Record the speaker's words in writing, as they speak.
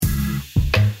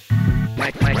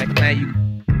Now you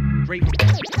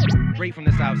straight from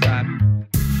the south side.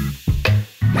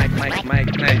 Mike,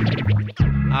 now you.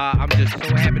 I'm just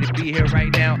so happy to be here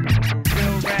right now.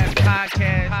 Real Rap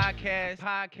Podcast.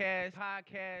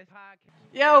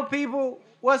 Yo, people,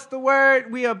 what's the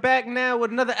word? We are back now with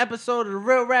another episode of the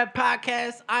Real Rap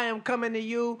Podcast. I am coming to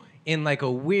you in like a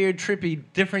weird, trippy,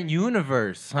 different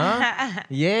universe, huh?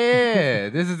 Yeah,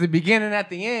 this is the beginning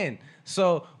at the end.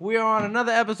 So we are on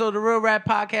another episode of the Real Rap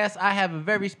Podcast. I have a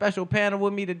very special panel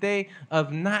with me today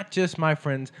of not just my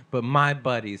friends, but my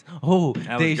buddies. Oh,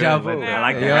 deja vu. I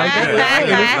like that.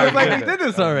 It looks like we did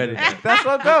this already. That's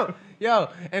so dope. Yo,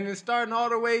 and it's starting all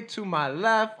the way to my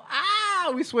left.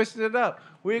 We switched it up.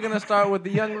 We're going to start with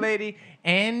the young lady,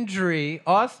 Andrye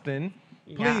Austin.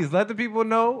 Please let the people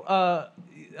know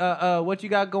what you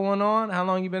got going on, how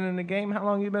long you been in the game, how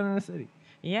long you been in the city.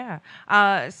 Yeah.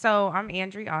 So I'm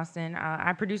Andrye Austin.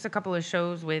 I produce a couple of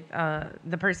shows with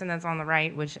the person that's on the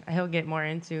right, which he'll get more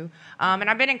into. And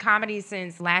I've been in comedy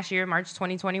since last year, March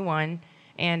 2021.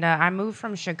 And I moved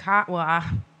from Chicago. Well,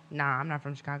 nah, I'm not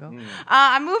from Chicago.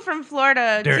 I moved from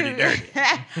Florida. Dirty.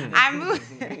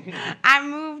 I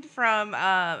moved from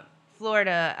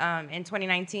Florida in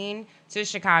 2019 to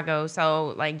Chicago,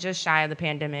 so like just shy of the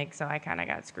pandemic, so I kind of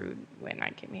got screwed when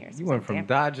I came here. So you went from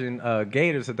dodging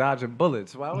gators to dodging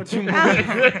bullets. Why would you move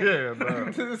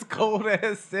to this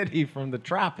cold-ass city from the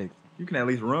tropics? You can at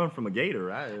least run from a gator,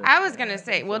 right? I was going to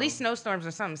say, well, these snowstorms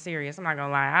are something serious. I'm not going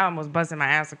to lie. I almost busted my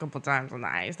ass a couple times on the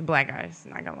ice, the black ice,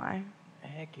 not going to lie.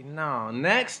 Heck no.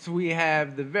 Next, we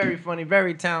have the very funny,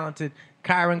 very talented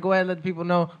Kieron. Go ahead, let the people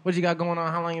know what you got going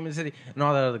on, how long you been in the city, and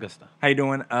all that other good stuff. How you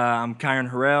doing? I'm Kieron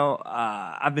Harrell.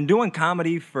 I've been doing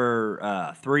comedy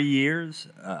for 3 years.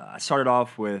 I started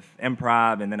off with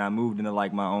improv, and then I moved into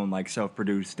like my own like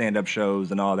self-produced stand-up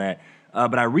shows and all that.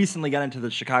 But I recently got into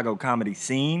the Chicago comedy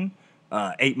scene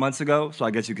 8 months ago. So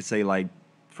I guess you could say like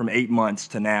from 8 months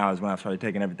to now is when I started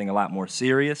taking everything a lot more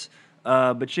serious.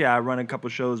 But yeah, I run a couple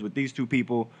shows with these two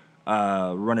people,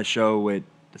 run a show with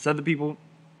this other people,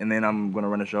 and then I'm going to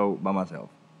run a show by myself.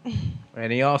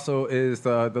 And he also is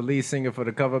the lead singer for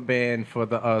the cover band for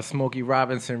the Smokey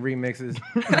Robinson remixes.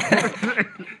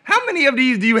 How many of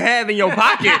these do you have in your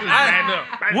pocket?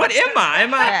 What am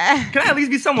I? Can I at least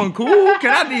be someone cool?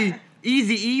 Can I be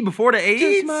Eazy-E before the AIDS?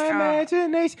 Just my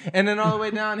imagination. And then all the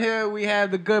way down here, we have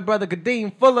the good brother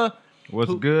Kadeem Fuller.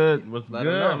 What's good,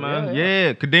 man?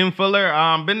 Yeah, Kadeem Fuller.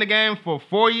 Been in the game for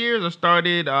 4 years. I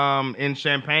started in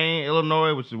Champaign,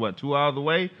 Illinois, which is 2 hours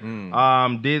away.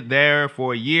 Did there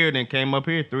for a year, then came up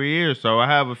here 3 years. So I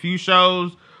have a few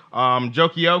shows.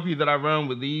 Jokey that I run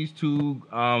with these two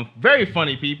very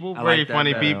funny people. I like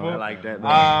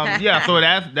that. Yeah, so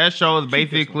that show is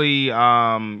basically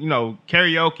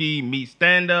karaoke meets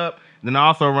stand up. Then I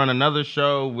also run another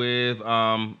show with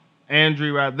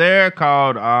Andrye right there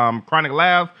called Chronic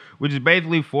Laugh, which is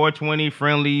basically 420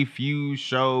 friendly fuse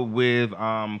show with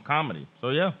comedy.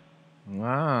 So yeah.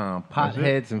 Wow,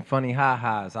 potheads and funny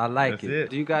ha-has. I like it.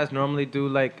 Do you guys normally do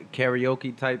like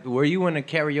karaoke type? Were you in a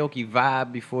karaoke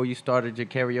vibe before you started your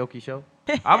karaoke show?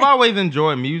 I've always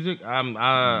enjoyed music. I'm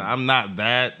not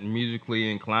that musically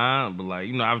inclined, but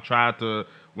like I've tried to.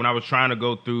 When I was trying to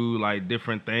go through like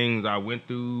different things, I went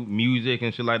through music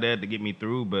and shit like that to get me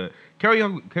through. But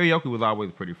karaoke was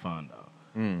always pretty fun though.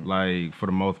 Like for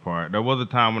the most part, there was a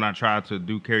time when I tried to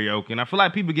do karaoke, and I feel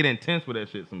like people get intense with that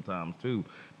shit sometimes too.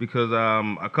 Because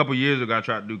a couple years ago, I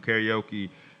tried to do karaoke,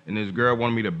 and this girl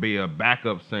wanted me to be a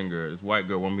backup singer. This white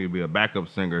girl wanted me to be a backup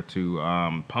singer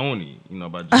to Pony,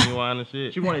 by Genuine and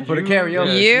shit. She wanted for the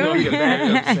karaoke. You? Be a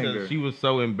backup singer. She was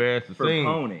so embarrassed to for sing.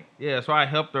 Pony. Yeah, so I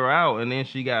helped her out, and then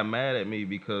she got mad at me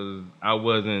because I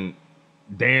wasn't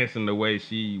dancing the way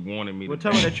she wanted me to. Well,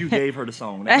 tell her that you gave her the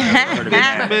song.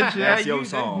 That's your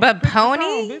song. But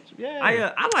Pony?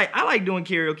 Yeah. I like doing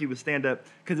karaoke with stand up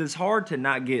because it's hard to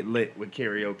not get lit with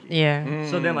karaoke. Yeah.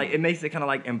 So then like it makes it kind of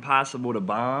like impossible to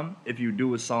bomb if you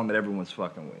do a song that everyone's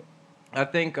fucking with. I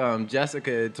think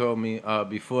Jessica had told me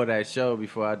before that show,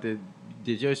 before I did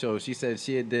your show, she said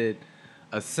she had did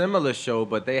a similar show,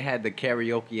 but they had the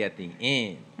karaoke at the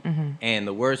end. And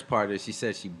the worst part is she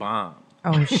said she bombed.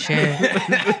 Oh, shit.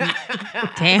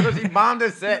 Damn. So she bombed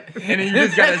her set. And then you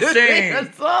just gotta sing. And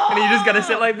you just gotta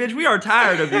say like, bitch, we are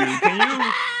tired of you. Can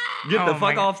you get the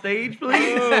fuck off stage,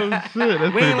 please? Oh,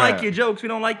 shit. We ain't like your jokes. We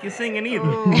don't like your singing either.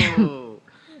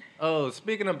 Oh,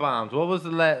 speaking of bombs, when was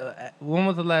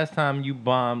the last time you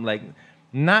bombed, like,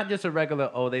 not just a regular,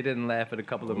 they didn't laugh at a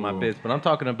couple of my bits, but I'm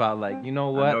talking about, like, you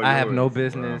know what? I have no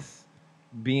business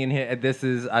being here.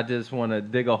 I just want to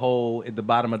dig a hole at the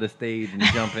bottom of the stage and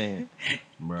jump in.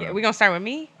 Yeah, we gonna start with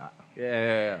me?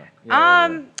 Yeah.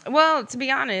 Well, to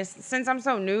be honest, since I'm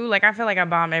so new, like I feel like I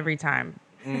bomb every time.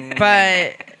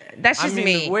 But that's just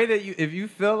me. The way that if you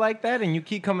feel like that and you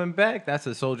keep coming back, that's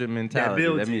a soldier mentality.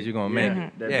 That means you're gonna make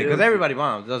it. Yeah, because everybody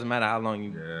bombs. It doesn't matter how long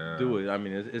you do it. I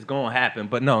mean, it's gonna happen.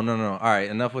 But no. All right,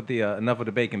 enough with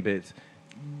the bacon bits.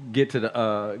 Get to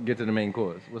the main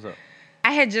course. What's up?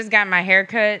 I had just got my hair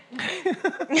cut,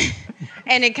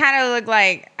 and it kind of looked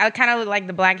like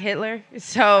the Black Hitler.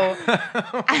 So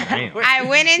I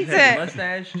went into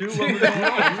mustache too. What was going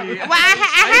on? Well,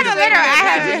 I had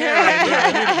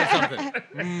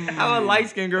a little. How a light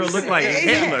skinned girl look like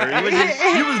Hitler?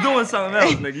 You was doing something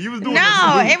else, nigga. You was doing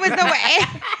it was the way.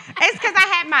 It's because I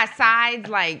had my sides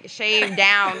like shaved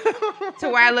down to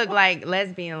where I look like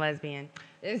lesbian.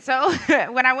 And so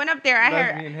when I went up there, I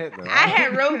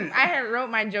had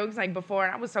wrote my jokes like before,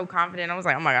 and I was so confident. I was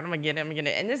like, oh my God, I'm gonna get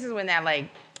it. And this is when that like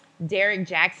Derek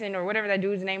Jackson or whatever that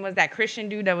dude's name was, that Christian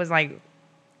dude that was like,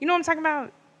 you know what I'm talking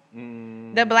about?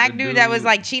 The black dude that was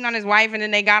like cheating on his wife, and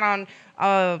then they got on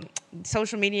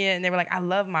social media and they were like, I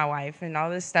love my wife and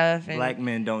all this stuff. And black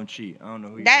men don't cheat. I don't know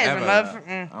who you that is a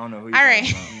motherfucker. I don't know who you all right.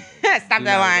 Stop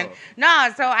that line.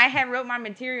 No, so I had wrote my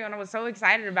material and I was so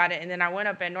excited about it, and then I went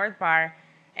up at North Bar.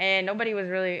 And nobody was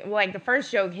really, like, the first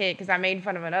joke hit because I made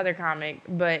fun of another comic,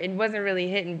 but it wasn't really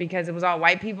hitting because it was all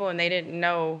white people and they didn't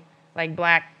know, like,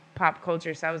 black pop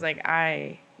culture. So I was like,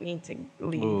 I need to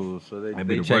leave. Ooh, so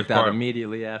they checked out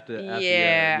immediately after your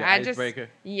icebreaker?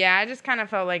 Yeah, I just kind of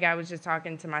felt like I was just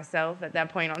talking to myself at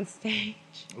that point on stage.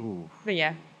 Ooh. But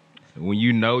yeah. When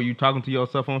you talking to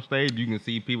yourself on stage, you can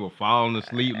see people falling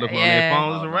asleep, looking on their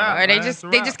phones around. Or they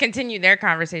just continue their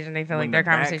conversation. They feel like their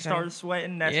conversation starts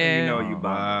sweating. That's when you know you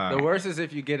bomb. The worst is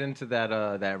if you get into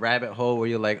that rabbit hole where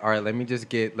you're like, all right, let me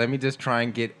just try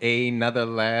and get another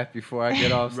laugh before I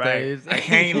get off stage. I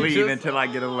can't leave until I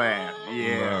get a laugh.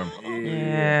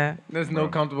 Yeah. There's no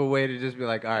comfortable way to just be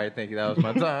like, all right, thank you, that was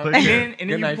my time.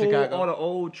 and then you pull all the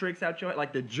old tricks out your head,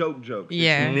 like the jokes.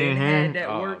 Yeah. Then had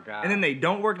that work, and then they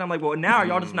don't work, and I'm like, well, now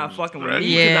y'all just not fucking with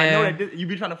me because I know that you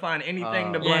be trying to find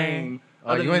anything to blame.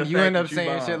 You end up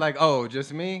saying shit like, "Oh,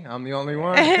 just me? I'm the only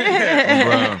one."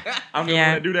 I'm the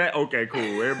one to do that. Okay, cool.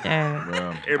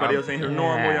 Everybody else ain't here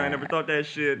normal. Y'all ain't never thought that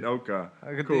shit.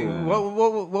 Okay, cool.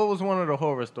 What was one of the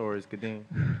horror stories, Kadeem?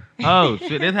 Oh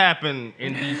shit! This happened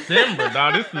in December,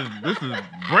 dog. This is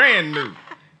brand new.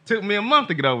 Took me a month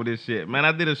to get over this shit, man.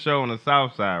 I did a show on the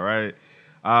South Side, right?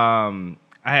 I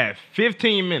had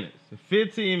 15 minutes.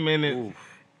 15 minutes.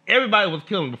 Oof. Everybody was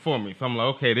killing before me. So I'm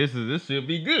like, okay, this should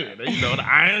be good. You know, the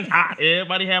iron's hot.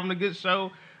 Everybody having a good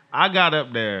show. I got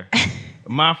up there.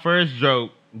 My first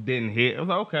joke didn't hit. I was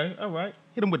like, okay, all right.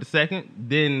 Hit him with the second.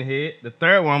 Didn't hit. The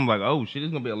third one, I'm like, oh, shit,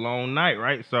 it's going to be a long night,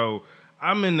 right? So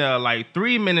I'm in there like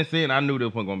 3 minutes in. I knew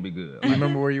this wasn't going to be good. Like,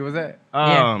 remember where you was at?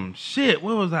 Shit,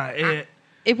 where was I at?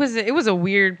 It was a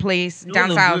weird place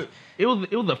down south. It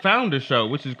was a founder show,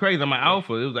 which is crazy. I'm an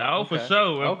alpha. It was an alpha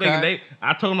show. I'm thinking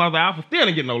I told them I was an alpha, still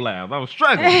didn't get no laughs. I was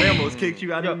struggling. They almost kicked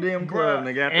you out of the damn club,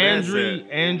 nigga.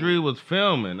 Andrye was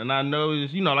filming, and I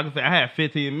noticed, like I said, I had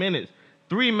 15 minutes.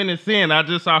 3 minutes in, I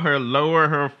just saw her lower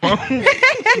her phone.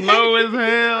 Slow as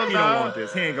hell. He don't want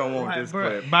this. He ain't gonna want this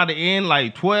clip. By the end,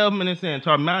 like 12 minutes in,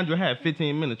 mind you, I had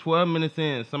 15 minutes. 12 minutes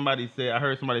in, I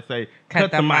heard somebody say,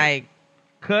 cut the mic.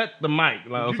 Cut the mic.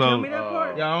 Like, did you tell me that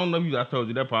part? Yeah, I don't know if I told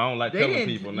you that part. I don't like telling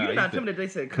people now. You're not telling me that they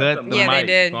said cut the mic. Yeah, they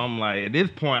did. So I'm like, at this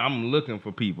point, I'm looking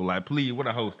for people. Like, please, what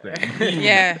a host that.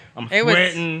 Yeah. I'm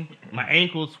sweating. My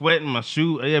ankles sweating. My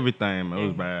shoe, everything. Man, it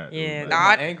was bad. Yeah.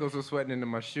 My ankles were sweating into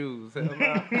my shoes.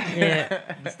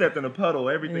 Yeah. You stepped in a puddle.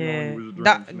 Everything on you was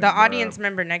drenched. The audience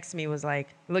member next to me was like,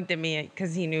 looked at me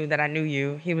because he knew that I knew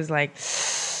you. He was like,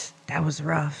 that was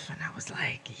rough, and I was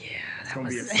like, "Yeah, it's gonna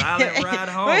be a solid ride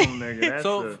home, nigga."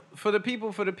 So for the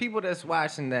people that's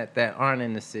watching that aren't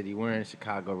in the city, we're in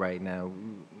Chicago right now.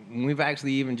 We've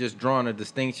actually even just drawn a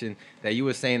distinction that you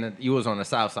were saying that you was on a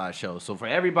South Side show. So for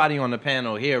everybody on the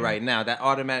panel here right now, that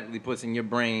automatically puts in your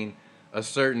brain a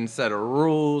certain set of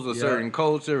rules, a certain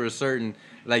culture, a certain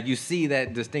you see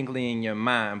that distinctly in your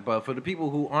mind. But for the people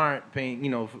who aren't paying,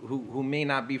 who may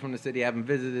not be from the city, haven't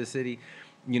visited the city.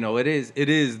 It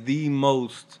is the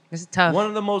most. It's tough. One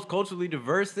of the most culturally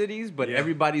diverse cities, but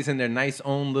everybody's in their nice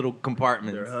own little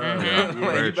compartments. You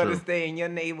better stay in your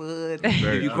neighborhood.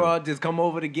 If you just come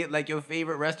over to get your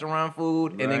favorite restaurant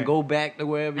food and then go back to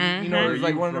wherever it's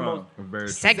like one of the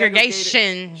most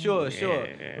segregation. Sure.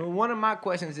 Yeah. One of my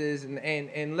questions is,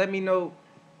 and let me know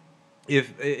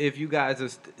if you guys are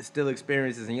still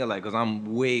experiencing this in your life, because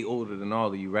I'm way older than all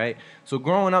of you, right? So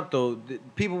growing up, though,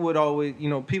 people would always,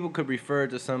 people could refer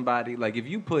to somebody, like if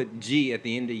you put G at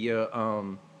the end of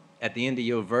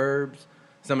your verbs,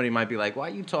 somebody might be like, "Why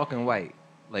you talking white?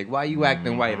 Like, why you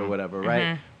acting white or whatever,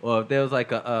 right?" Or if there was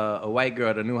like a white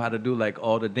girl that knew how to do like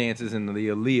all the dances in the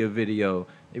Aaliyah video,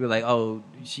 they'd be like, "Oh,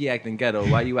 she acting ghetto.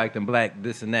 Why you acting black?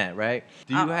 This and that, right?"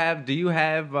 Do you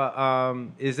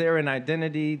have is there an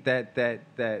identity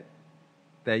that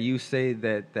you say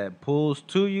that pulls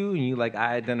to you and you like,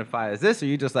 I identify as this, or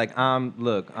you just like, I'm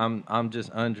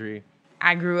just Andrye?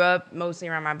 I grew up mostly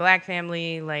around my black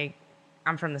family. Like,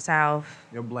 I'm from the South.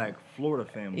 Your black Florida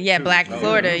family. Yeah, too. black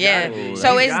Florida. Yeah.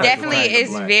 So it's definitely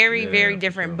very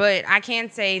different. Sure. But I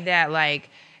can't say that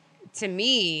like, to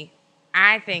me,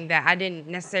 I think that I didn't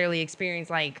necessarily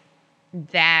experience like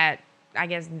that. I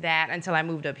guess that until I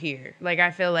moved up here. Like,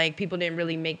 I feel like people didn't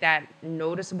really make that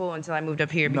noticeable until I moved up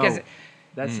here because. No.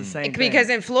 That's the same thing. Because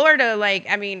in Florida, like,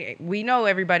 I mean, we know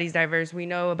everybody's diverse. We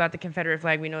know about the Confederate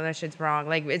flag. We know that shit's wrong.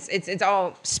 Like, it's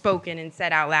all spoken and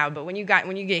said out loud. But when you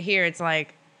get here, it's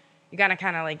like you gotta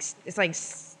kind of like, it's like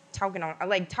talking,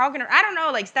 I don't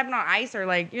know, like stepping on ice or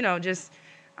like, you know, just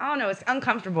I don't know. It's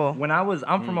uncomfortable. When I'm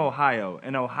from Ohio.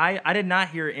 In Ohio, I did not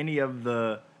hear any of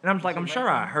the. And I'm sure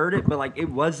I heard it, but like it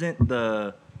wasn't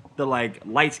the like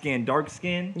light skin, dark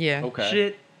skin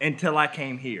shit. Until I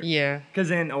came here. Yeah. Because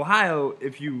in Ohio,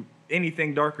 if you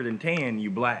anything darker than tan,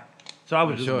 you black. So I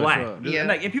was just black. Sure. Yeah. And,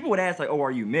 like, and people would ask, like, oh, are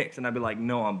you mixed? And I'd be like,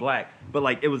 no, I'm black. But,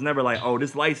 like, it was never like, oh,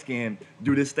 this light skin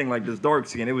do this thing like this dark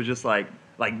skin. It was just like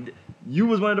you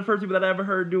was one of the first people that I ever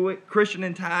heard do it. Christian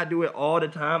and Ty do it all the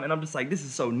time. And I'm just like, this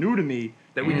is so new to me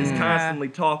that we just constantly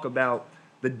talk about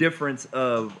the difference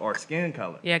of our skin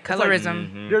color. Yeah, It's like,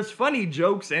 colorism. there's funny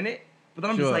jokes in it, but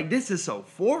I'm just like, this is so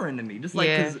foreign to me. Just like,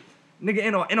 because...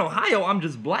 Nigga, in Ohio, I'm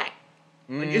just black.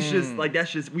 Like, it's just, like,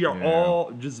 that's just, we are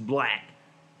all just black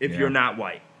if you're not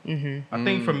white. I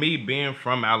think for me, being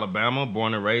from Alabama,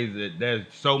 born and raised, there's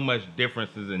so much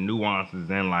differences and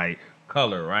nuances in, like,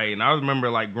 color, right? And I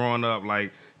remember, like, growing up,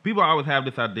 like, people always have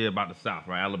this idea about the South,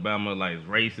 right? Alabama, like, is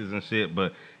racist and shit,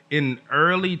 but in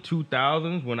early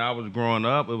 2000s, when I was growing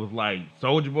up, it was like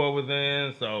Soulja Boy was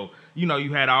in, so, you know,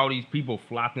 you had all these people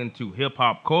flocking to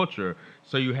hip-hop culture.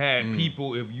 So you had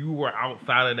people, if you were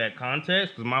outside of that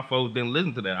context, because my folks didn't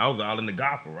listen to that. I was all in the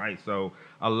gospel, right? So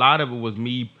a lot of it was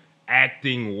me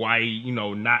acting white, you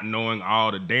know, not knowing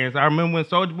all the dance. I remember when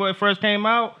Soulja Boy first came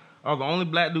out, I was the only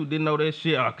black dude didn't know that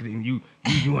shit. Oh, Kadeem,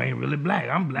 you ain't really black.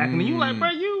 I'm black. And you like, bro,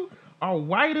 you are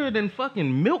whiter than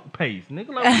fucking milk paste, nigga.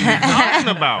 Like, what are you talking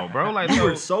about, bro? Like, You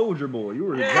were Soldier Boy. You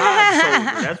were a God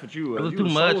soldier. That's what you were. It was You too were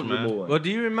much, Soulja man. Boy. Well,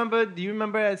 do you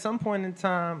remember at some point in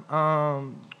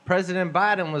time, President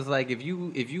Biden was like, if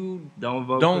you Don't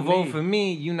vote for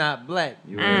me, you not black.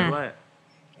 You were black.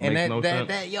 And Makes no sense.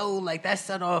 that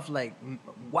set off like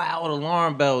wild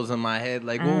alarm bells in my head.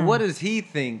 Like, well, what does he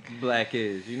think black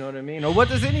is? You know what I mean? Or what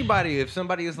does anybody? If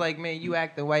somebody is like, man, you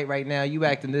acting white right now, you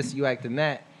acting this, you acting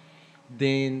that,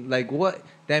 then like what?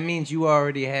 That means you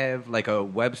already have like a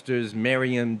Webster's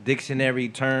Merriam dictionary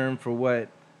term for what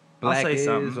black say is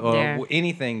something. or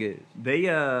anything is. They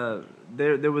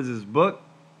there was this book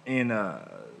in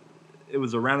it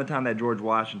was around the time that George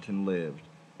Washington lived.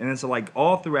 And then so like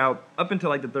all throughout up until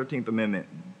like the 13th Amendment,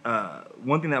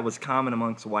 one thing that was common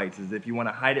amongst whites is if you want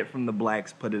to hide it from the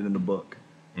blacks, put it in the book.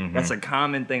 That's a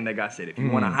common thing that got said. If you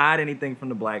want to hide anything from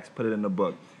the blacks, put it in the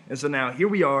book. And so now here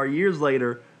we are years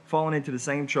later falling into the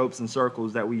same tropes and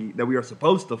circles that we are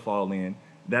supposed to fall in,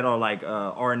 that are like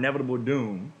our inevitable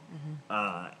doom.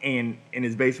 And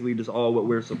it's basically just all what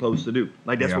we're supposed to do.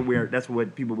 Like that's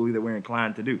what people believe that we're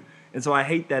inclined to do. And so I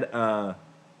hate that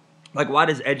like why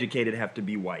does educated have to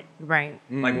be white? Right.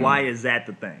 Like why is that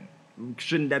the thing?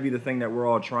 Shouldn't that be the thing that we're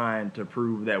all trying to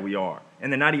prove that we are?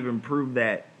 And then not even prove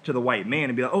that to the white man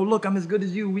and be like, oh look, I'm as good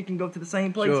as you, we can go to the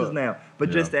same places now.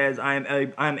 But just as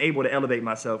I'm able to elevate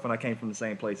myself when I came from the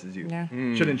same place as you. Yeah.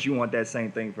 Shouldn't you want that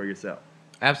same thing for yourself?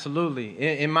 Absolutely.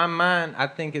 In my mind, I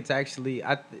think it's actually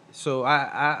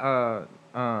my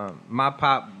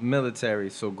pop military.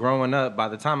 So growing up, by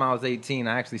the time I was 18,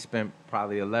 I actually spent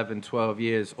probably 11, 12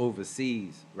 years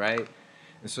overseas, right?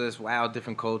 And so there's wild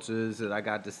different cultures that I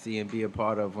got to see and be a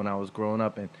part of when I was growing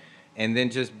up. And then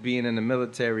just being in a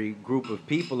military group of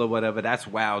people or whatever, that's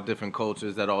wild different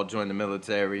cultures that all joined the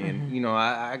military. And, you know,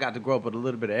 I got to grow up with a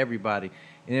little bit of everybody.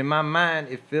 And in my mind,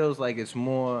 it feels like it's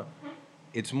more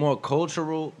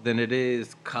cultural than it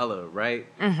is color, right?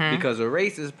 Because a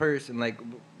racist person, like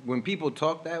when people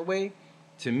talk that way,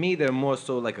 to me they're more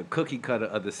so like a cookie cutter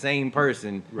of the same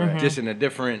person, just in a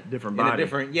different body.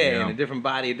 In a different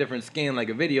body, a different skin, like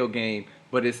a video game,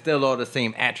 but it's still all the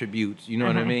same attributes. You know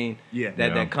what I mean? Yeah.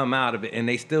 That come out of it, and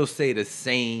they still say the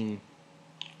same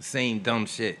same dumb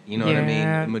shit. You know what I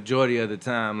mean? The majority of the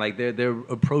time, like they're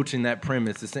approaching that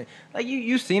premise the same. Like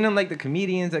you seen them, like the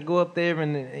comedians that go up there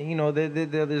and you know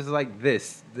there's like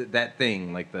that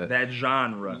thing, like that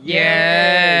genre.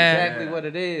 Yeah, exactly what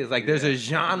it is. Like there's a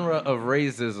genre of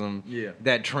racism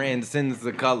that transcends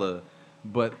the color.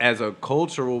 But as a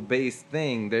cultural based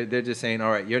thing, they're just saying,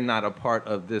 all right, you're not a part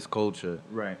of this culture.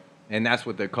 Right. And that's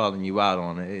what they're calling you out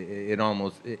on. It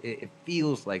almost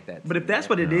feels like that. But if that's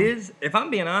what it is, if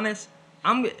I'm being honest,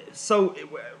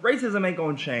 racism ain't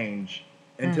gonna change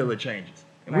until it changes.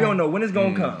 And we don't know when it's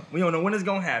gonna come. We don't know when it's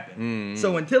gonna happen.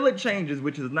 So until it changes,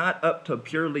 which is not up to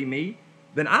purely me,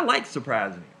 then I like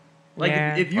surprising you. Like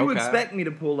if you expect me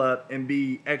to pull up and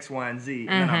be X, Y, and Z, and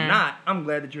then I'm not, I'm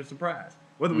glad that you're surprised.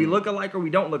 Whether we look alike or we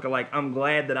don't look alike, I'm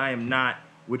glad that I am not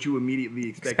what you immediately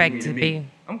expect me to be.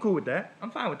 I'm cool with that.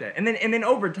 I'm fine with that. And then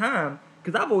over time,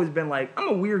 because I've always been like, I'm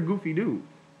a weird, goofy dude.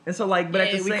 And so like, but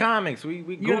at the same we comics,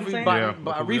 we goofy by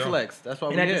reflex. That's why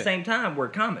we at the same time, we're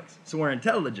comics, so we're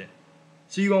intelligent.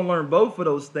 So you're gonna learn both of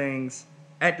those things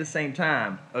at the same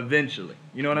time eventually.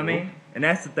 You know what I mean? And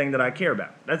that's the thing that I care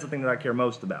about. That's the thing that I care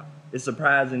most about. It's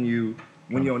surprising you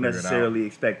when you don't necessarily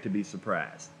expect to be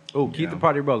surprised. Oh, keep the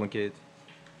party rolling, kids.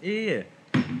 Yeah.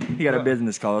 He got a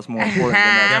business call. That's more important than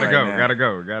that.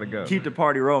 Gotta go. Keep the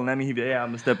party rolling. That means I'm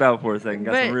gonna step out for a second.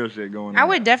 Got some real shit going on. I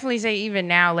would definitely say even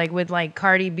now, like with like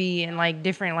Cardi B and like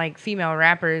different like female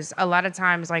rappers, a lot of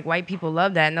times like white people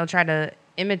love that and they'll try to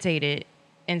imitate it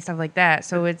and stuff like that.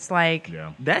 So it's like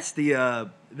that's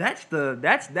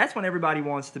when everybody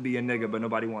wants to be a nigga, but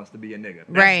nobody wants to be a nigga.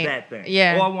 That's that thing.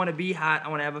 Yeah. Oh, I want to be hot. I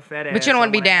want to have a fat ass. But you don't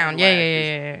want to be down.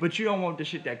 Yeah. But you don't want the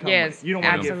shit that comes with it. You don't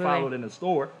want to get followed in the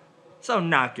store. So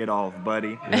knock it off,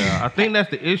 buddy. Yeah, I think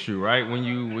that's the issue, right? When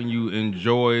you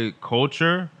enjoy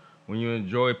culture, when you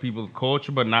enjoy people's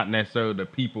culture, but not necessarily the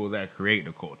people that create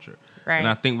the culture. Right. And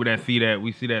I think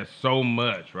we see that so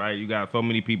much, right? You got so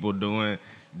many people doing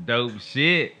dope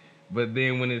shit, but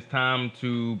then when it's time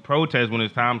to protest, when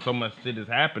it's time so much shit is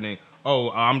happening,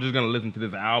 I'm just gonna listen to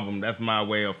this album. That's my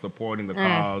way of supporting the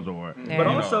cause, or. But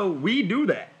also, we do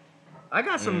that. I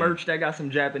got some merch that got some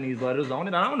Japanese letters on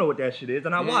it. I don't know what that shit is.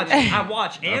 And I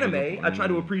watch anime. I try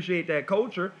to appreciate that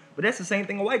culture. But that's the same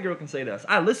thing a white girl can say to us.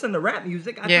 I listen to rap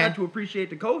music. I try to appreciate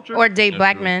the culture. Or date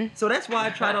black men. So that's why I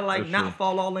try to not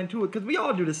fall all into it. Because we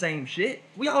all do the same shit.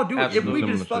 We all do it. If we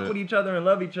just fuck with each other and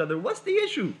love each other, what's the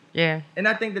issue? Yeah. And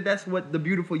I think that's what the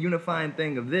beautiful unifying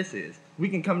thing of this is. We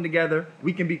can come together.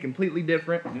 We can be completely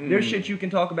different. There's shit you can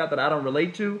talk about that I don't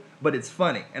relate to, but it's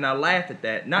funny. And I laugh at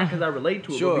that. Not because I relate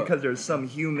to it, but because there's some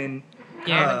human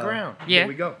ground. There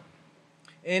we go.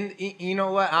 And you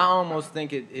know what? I almost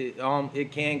think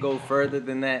it can go further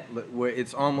than that, where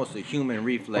it's almost a human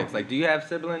reflex. Like, do you have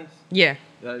siblings? Yeah.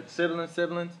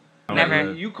 Siblings?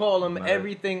 Never. You call them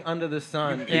everything under the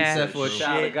sun except for a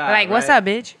child of God. Like, what's up,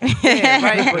 bitch? Yeah,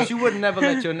 right. But you would never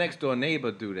let your next door neighbor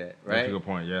do that, right? That's a good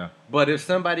point, yeah. But if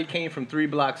somebody came from 3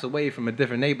 blocks away from a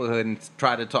different neighborhood and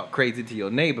tried to talk crazy to your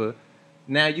neighbor,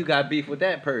 now you got beef with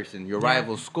that person. Your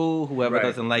rival school, whoever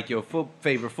doesn't like your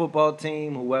favorite football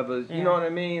team, whoever, you know what I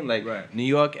mean? Like New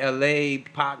York, LA,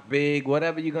 Pac, Big,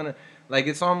 whatever you're going to, like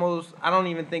it's almost, I don't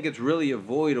even think it's really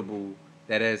avoidable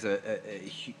that as a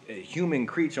human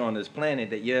creature on this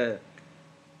planet that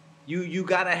you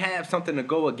got to have something to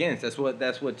go against. That's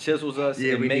what chisels us.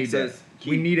 Yeah,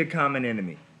 we need a common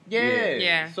enemy.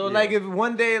 Yeah. So like if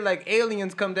one day like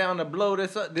aliens come down to blow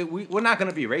this up, we're not going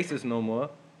to be racist no more.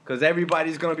 Because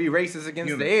everybody's going to be racist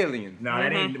against the aliens. No,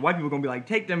 that ain't. White people going to be like,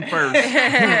 take them first.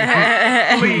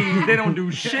 Please. They don't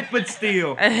do shit but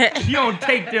steal. If you don't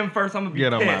take them first, I'm going to be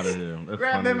pissed. Get them out of here. That's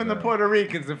Grab them and the Puerto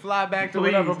Ricans and fly back to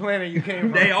whatever planet you came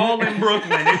from. They all in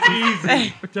Brooklyn. It's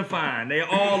easy to find. They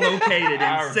all located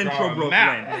in central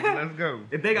Brooklyn. Let's go.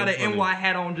 If they got an NY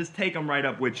hat on, just take them right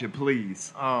up with you,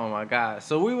 please. Oh, my God.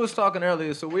 So we was talking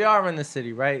earlier. So we are in the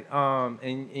city, right?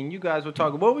 And you guys were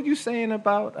talking. What were you saying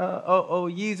about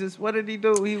Yeezus? What did he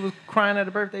do? He was crying at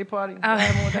a birthday party.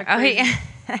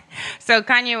 So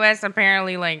Kanye West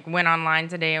apparently like went online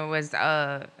today and was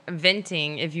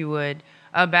venting, if you would,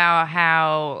 about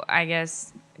how I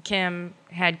guess Kim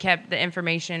had kept the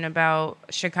information about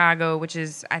Chicago, which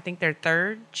is I think their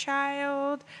third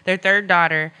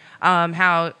daughter.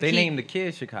 How they named the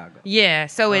kid Chicago. Yeah,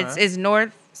 so it's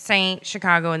North, Saint,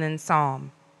 Chicago, and then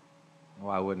Psalm.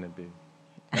 Why wouldn't it be?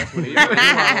 That's what he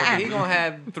gonna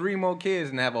have 3 more kids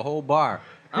and have a whole bar.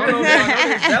 I don't know if y'all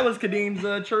noticed, that was Kadeem's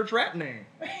church rap name.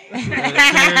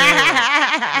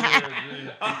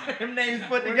 Them names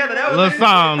put together. That was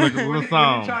little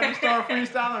song. Trying to start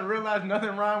freestyling and realize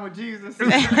nothing rhymed with Jesus. Saying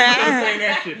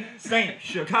that shit. Saint,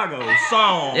 Chicago,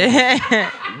 Psalm,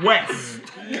 West.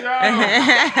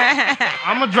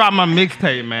 I'm gonna drop my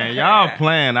mixtape, man. Y'all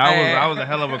playing. I was a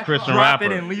hell of a Christian rapper.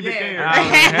 Drop it and leave it there. I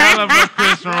was a hell of a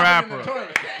Christian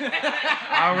rapper.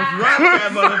 I was rapping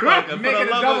that motherfucker. Making a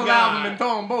double album and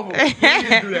throwing both of them. We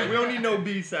didn't do that. We don't need no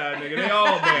B-side, nigga. They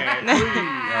all bad. Please.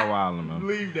 Y'all wildin', man.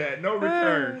 Leave that. No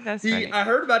return. That's funny. I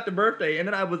heard about the birthday, and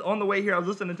then I was on the way here. I was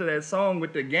listening to that song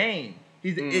with the game.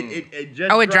 It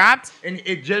just dropped? And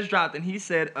it just dropped, and he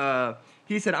said, I'm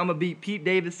gonna beat Pete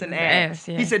Davidson ass.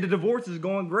 Yeah. He said the divorce is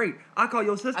going great. I call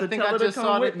your sister. I think tell I her to just come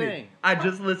saw with the me. thing. I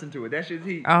just listened to it. That shit's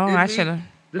heat. Oh, I It's should have. heat.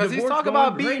 The Because he's divorce talking going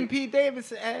about beating great. Pete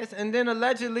Davidson's ass, and then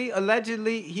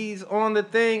allegedly, he's on the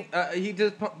thing. He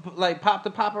just popped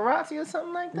the paparazzi or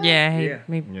something like that. Yeah.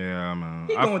 Yeah, man.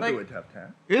 He I going like- through a tough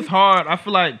time. It's hard. I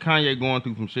feel like Kanye going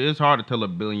through some shit. It's hard to tell a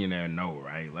billionaire no,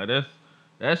 right? Like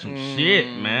that's some shit,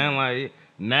 man. Like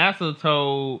NASA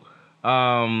told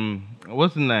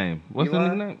what's his name? What's Elon?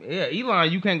 his name? Yeah,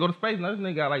 Elon, you can't go to space. Now this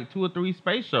nigga got like 2 or 3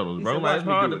 space shuttles, He bro. said, Like it's "Watch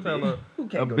me hard do to it, tell B. Who a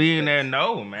can't go to billionaire space?"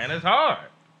 no, man. It's hard.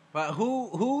 But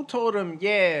who told him,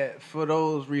 yeah, for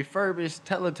those refurbished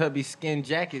Teletubby skin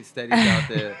jackets that he's out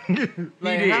there?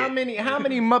 Like did. how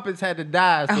many Muppets had to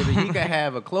die so that he could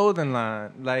have a clothing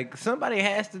line? Like somebody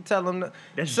has to tell him.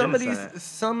 That's Some of genocide.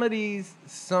 these.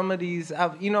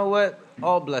 You know what?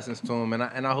 All blessings to him, and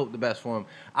I hope the best for him.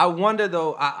 I wonder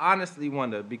though. I honestly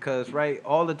wonder because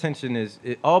all attention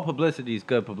all publicity is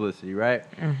good publicity, right?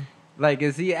 Mm-hmm. Like,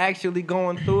 is he actually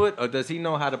going through it, or does he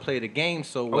know how to play the game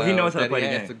so well he knows how to that play he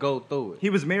the has game. to go through it? He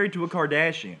was married to a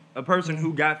Kardashian, a person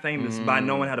who got famous by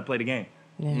knowing how to play the game.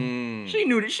 She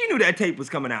knew that tape was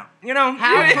coming out. You know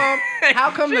How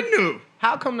come she knew?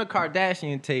 How come the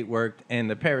Kardashian tape worked and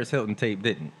the Paris Hilton tape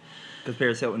didn't? Because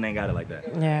Paris Hilton ain't got it like that.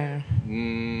 Yeah.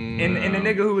 And the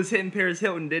nigga who was hitting Paris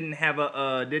Hilton didn't have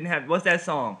what's that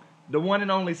song? The one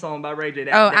and only song by Ray J.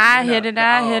 I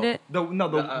hit it. The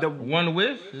One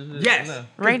wish? yes. No.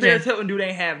 Ray J. Paris Hilton dude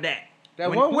ain't have that. That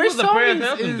When- one who wish was the song Paris is,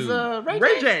 Hilton is dude? Ray J.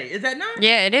 Ray J. Is that not?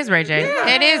 Yeah, it is Ray J. Yeah.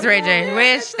 It is Ray J.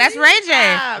 Wish. That's Ray J.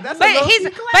 That's a But low-key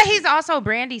he's also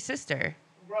Brandy's sister.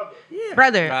 Yeah.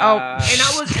 Brother. And I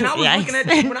was Yikes. looking at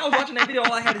when I was watching that video,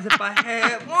 all I had is if I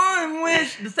had one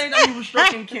wish. The same time he was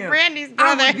stroking Kim. Brandy's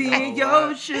I brother. would be in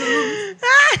your shoes.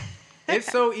 It's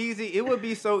so easy. It would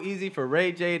be so easy for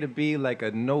Ray J to be like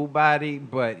a nobody,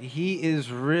 but he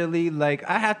is really like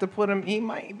I have to put him. He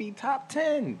might be top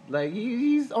 10. Like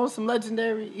he's on some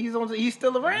legendary. He's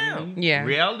still around. Yeah.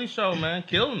 Reality show, man.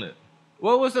 Killing it.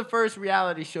 What was the first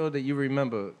reality show that you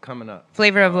remember coming up?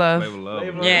 Flavor of Love. Flavor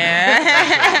Love. Yeah.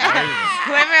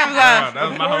 Flavor of Love. That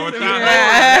was my whole time.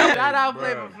 Yeah. Shout out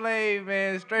Flavor Flav,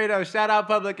 man. Straight up. Shout out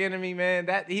Public Enemy, man.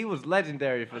 He was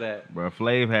legendary for that. Bro,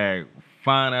 Flav had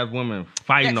fine ass women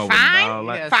fighting over Fine? him, dog.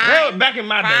 Like, Yes. Fine? they were- back in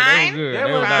my day, they Fine? were good. There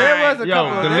They was was a nice.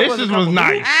 couple. Yo, Delicious was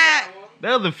nice. Ah,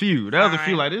 There was a few. There was a few.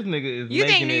 Fine. Like this nigga is. you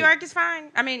think making New it- York is fine?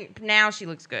 I mean, now she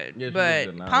looks good. Yeah, she but looks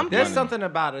good now. Pumpkin. There's something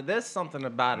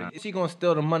about it. She gonna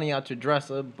steal the money out your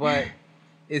dresser, but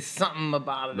it's something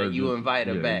about it that you invite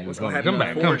her back. What's Gonna gonna happen come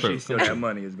back? before Come she through. steal that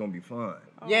money is gonna be fun.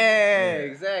 Yeah,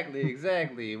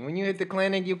 exactly. When you hit the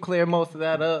clinic, you clear most of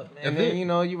that up, and That's then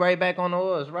it. you right back on the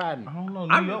horse riding. I don't know.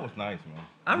 I'm- New York was nice, man.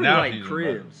 I really Now like she's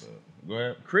Cribs. better, but- Go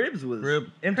ahead. Cribs was Cribs.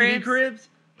 MTV Cribs. Cribs.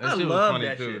 That I shit was love funny,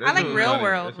 that too. shit. That I like shit was Real funny.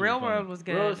 World. That shit Real was funny. World was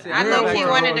good. Real shit. I Real low key World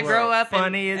wanted to was grow up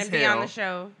funny and as be on hell. the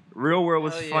show. Real World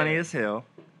was Oh, yeah. funny as hell.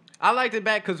 I liked it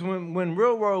back because when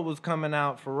Real World was coming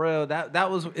out for real,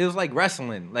 it was like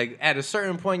wrestling. Like at a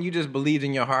certain point, you just believed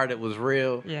in your heart it was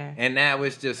real. Yeah. And now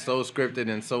it's just so scripted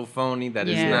and so phony that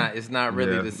Yeah. it's not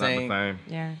really Yeah, the it's not same.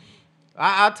 Yeah.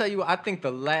 I'll tell you, I think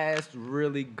the last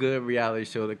really good reality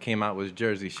show that came out was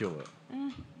Jersey Shore.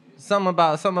 Something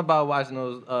about watching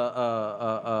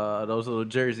those little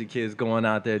Jersey kids going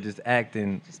out there just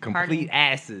acting complete partying.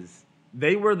 asses.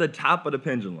 They were the top of the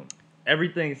pendulum.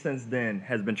 Everything since then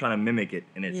has been trying to mimic it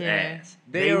in its Yeah. ass.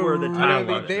 They were the top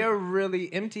really, of they it. are really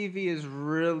MTV is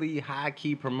really high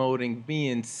key promoting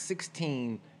being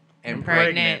 16 and pregnant.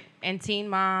 Pregnant and Teen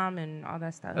Mom and all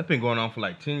that stuff. That's been going on for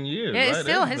like 10 years. Yeah, it's right?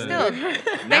 still, That's it's been-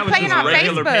 still. They Now it's playing just on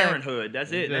regular Facebook. parenthood.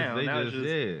 That's it now. They Now it's just,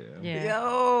 just yeah. Yeah.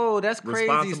 Yo, that's crazy.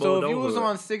 Responsible So if you was adulthood.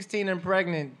 on 16 and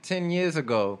pregnant 10 years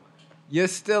ago, you're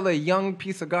still a young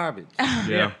piece of garbage.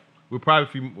 Yeah. We're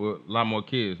probably a lot more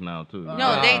kids now, too.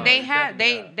 No,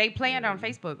 they play it on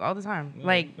Facebook all the time.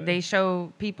 Like they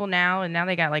show people now, and now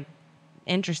they got like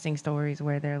interesting stories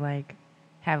where they're like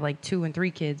have like 2 and 3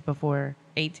 kids before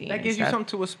 18. That and gives you stuff.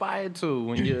 something to aspire to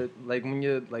when you're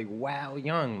like wow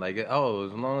young. Like as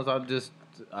long as I just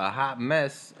a hot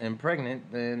mess and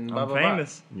pregnant, then blah, I'm blah, blah.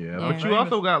 famous. Yeah, Yeah. but you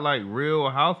also got like Real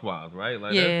Housewives, right?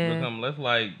 Like Yeah. that's become less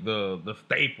like the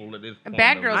staple at this point.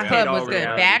 Bad of Girls I hate Club all was good.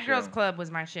 reality Bad shows. Girls Club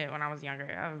was my shit when I was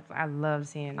younger. I love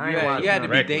seeing. I ain't You watching had to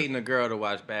be Reckless. dating a girl to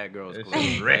watch Bad Girls It's Club.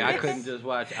 just Like, I reckless. couldn't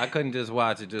just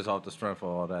watch it just off the strength of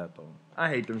all that though. I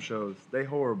hate them shows. They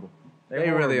horrible. They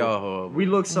really are horrible. We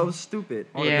look so stupid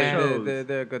on Yeah. the shows.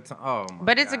 They're a good time. Oh my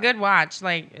But it's a God. good watch.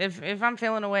 Like if I'm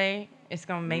feeling away, it's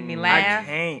gonna make me I laugh.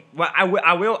 can't. Well,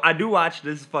 I will. I do watch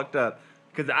this fucked up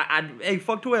because hey,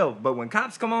 fuck 12. But when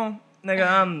cops come on, nigga,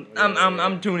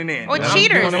 I'm tuning in. Or I'm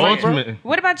Cheaters. tuning in, bro. Ultimate.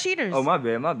 What about Cheaters? Oh my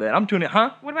bad. I'm tuning. Huh?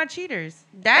 What about Cheaters?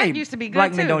 That Hey, used to be good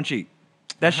black too. men don't cheat.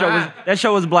 That show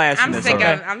was I'm blasphemous. sick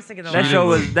okay? of the That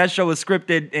lies. show was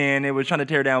scripted and it was trying to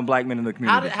tear down black men in the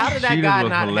community. How did that Cheaters guy was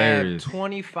not hilarious. have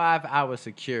 24-hour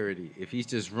security if he's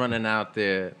just running out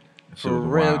there Shit for was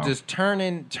real, wild. just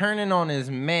turning on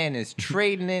his man, is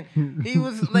trading it? He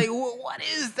was like, what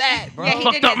is that, bro? Yeah, he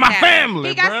Fucked did up get my stabbed. family,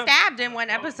 He got bruh. stabbed in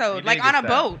one episode, did like get on a stabbed.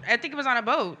 boat. I think it was on a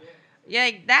boat. Yeah,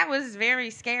 that was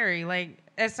very scary. Like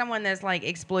as someone that's like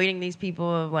exploiting these people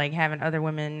of like having other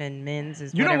women and men's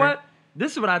is You know whatever. what?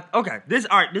 This is what I This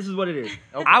is what it is.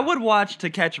 I would watch To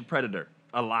Catch a Predator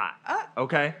a lot.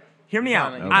 Okay? Hear me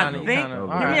out. kinda- I you think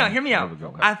kinda- hear me out, hear me That out. was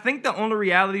okay. I think the only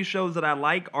reality shows that I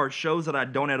like are shows that I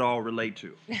don't at all relate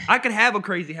to. I could have a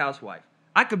crazy housewife.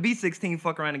 I could be 16,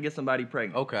 fuck around and get somebody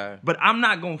pregnant. Okay. But I'm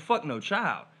not gonna fuck no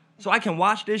child. So I can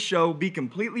watch this show, be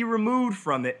completely removed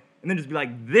from it, and then just be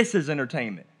like, this is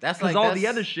entertainment. That's Because like- all the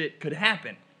that's- other shit could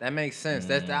happen. That makes sense.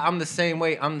 I'm the same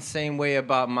way. I'm the same way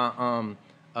about my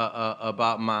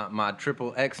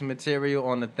triple X material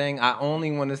on the thing. I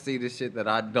only want to see the shit that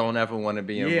I don't ever want to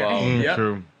be involved. Yep.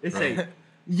 True. It's a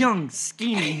young,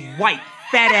 skinny, white,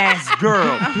 fat ass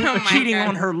girl cheating God.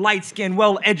 on her light skinned,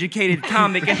 well educated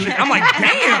comic and shit. I'm like,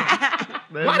 damn.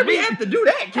 Why do we have to do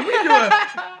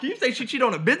that? Can you say she cheated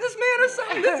on a businessman or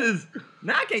something? This is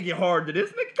now I can't get hard to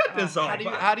this. Nigga, cut this off.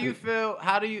 How do you feel?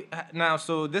 Now?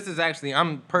 So this is actually,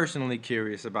 I'm personally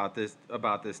curious about this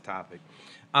topic.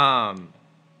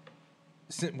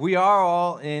 We are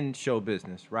all in show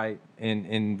business, right?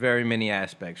 In very many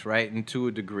aspects, right? And to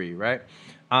a degree, right?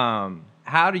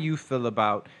 How do you feel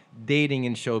about dating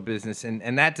in show business?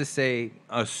 And that to say,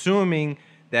 assuming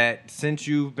that since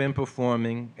you've been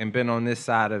performing and been on this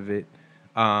side of it,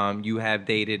 you have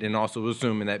dated, and also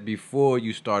assuming that before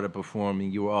you started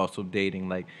performing, you were also dating.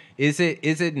 Like, is it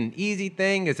an easy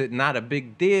thing? Is it not a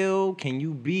big deal? Can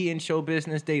you be in show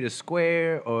business, date a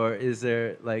square, or is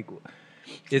there like,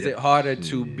 is it harder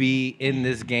to be in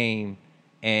this game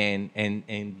and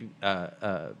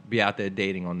be out there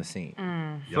dating on the scene?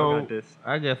 Y'all So got this.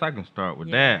 I guess I can start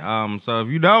with that. So if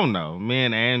you don't know, me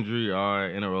and Andrye are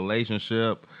in a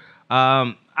relationship.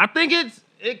 I think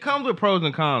it comes with pros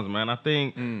and cons, man. I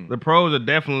think the pros are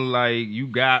definitely like you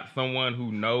got someone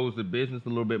who knows the business a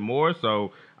little bit more,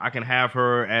 so I can have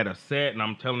her at a set and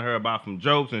I'm telling her about some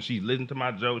jokes and she's listening to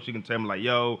my jokes. She can tell me like,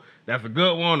 yo, that's a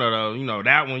good one, or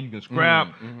that one you can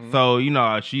scrap. So,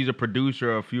 she's a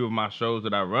producer of a few of my shows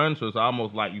that I run. So it's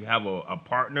almost like you have a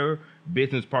partner,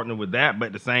 business partner with that, but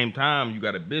at the same time, you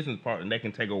got a business partner that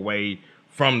can take away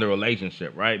from the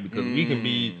relationship, right? Because we can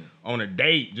be on a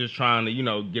date just trying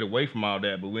to, get away from all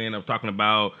that, but we end up talking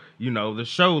about, the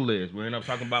show list. We end up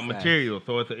talking about material.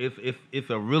 So it's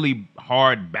a really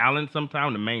hard balance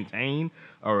sometimes to maintain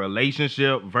a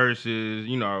relationship versus,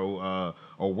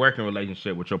 a working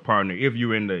relationship with your partner if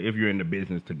you're in the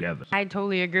business together. I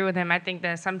totally agree with him. I think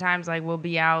that sometimes like we'll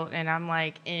be out and I'm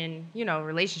like in,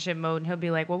 relationship mode and he'll be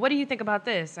like, well, what do you think about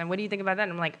this? And what do you think about that?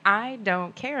 And I'm like, I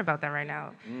don't care about that right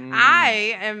now.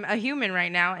 I am a human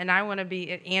right now and I want to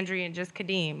be Andrye and just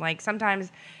Kadeem. Like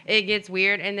sometimes it gets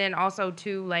weird. And then also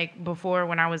too, like before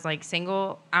when I was like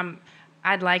single,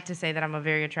 I'd like to say that I'm a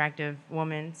very attractive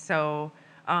woman. So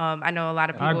I know a lot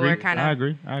of people were kind of. I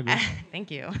agree.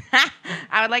 Thank you.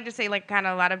 I would like to say like kind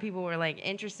of a lot of people were like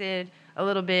interested a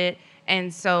little bit.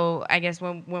 And so I guess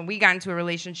when we got into a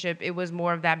relationship, it was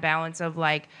more of that balance of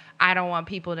like, I don't want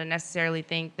people to necessarily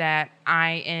think that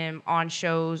I am on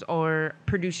shows or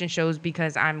producing shows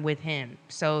because I'm with him.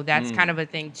 So that's kind of a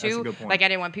thing too. That's a good point. Like I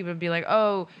didn't want people to be like,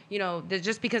 oh,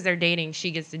 just because they're dating,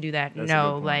 she gets to do that. That's a No,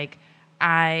 good point. like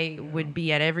I would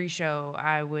be at every show.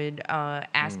 I would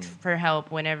ask for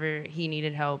help whenever he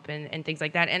needed help and things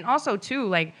like that. And also too,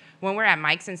 like when we're at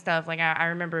mics and stuff, like I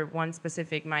remember one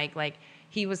specific mic, like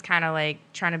he was kind of like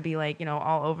trying to be like,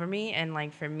 all over me. And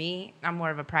like for me, I'm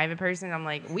more of a private person. I'm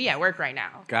like, we at work right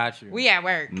now. Got you. We at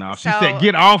work. No, she said,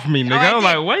 get off me, nigga. I was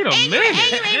like, wait a minute.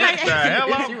 Get the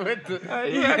hell off. She went to- I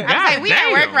was like, we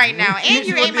at work right now. And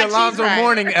you ate my cheese Alonzo fries.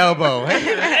 Mourning elbow.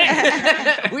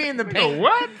 We in the paint.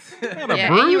 What?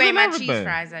 Yeah, and you ate my cheese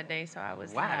fries that day, so I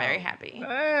was very happy.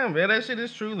 Damn, man, that shit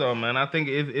is true though, man. I think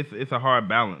it's a hard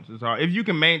balance. It's hard if you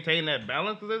can maintain that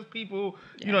balance. Because there's people,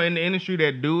 in the industry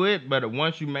that do it, but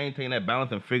once you maintain that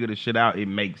balance and figure the shit out, it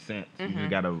makes sense. You just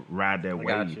gotta ride that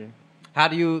wave. How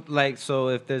do you so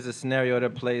if there's a scenario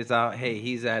that plays out, hey,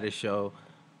 he's at a show,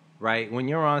 right? When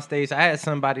you're on stage, I had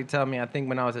somebody tell me, I think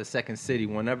when I was at Second City,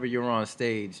 whenever you're on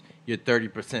stage, you're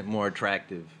 30% more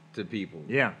attractive to people.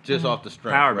 Yeah. Just off the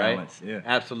strength, Power right? balance, yeah.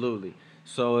 Absolutely.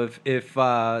 So if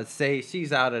say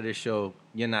she's out at the show,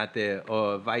 you're not there,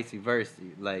 or vice versa,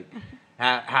 like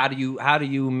how do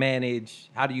you manage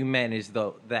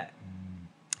that?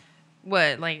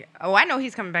 What, like, I know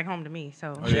he's coming back home to me,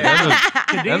 so.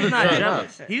 Kadeem's not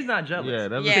jealous. He's not jealous. Yeah,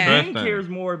 that's Kadeem cares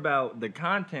more about the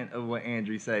content of what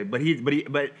Andrye say, but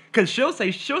because she'll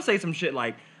say some shit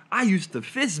like, I used to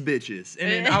fist bitches,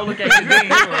 and then I'll look at Kadeem.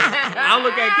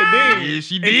 Yeah,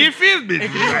 she did fist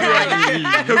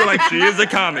bitches. He'll go like, she is a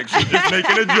comic. She's just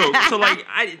making a joke. So like,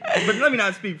 but let me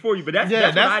not speak for you. But that's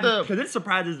because it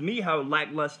surprises me how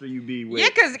lackluster you be with. Yeah,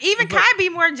 because even Kai be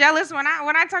more jealous when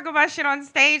I talk about shit on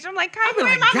stage. I'm like, Kai, you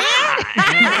ain't my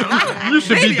man. You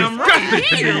should be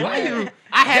disgusted. Why you?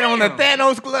 I had on a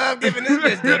Thanos glove giving this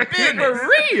bitch the business. For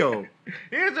real.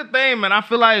 Here's the thing, man. I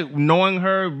feel like knowing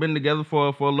her, been together for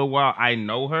a little while, I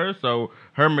know her. So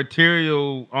her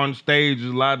material on stage is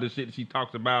a lot of the shit she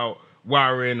talks about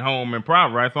while we're in home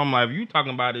improv, right? So I'm like, if you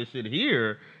talking about this shit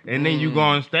here, and then you go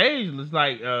on stage, it's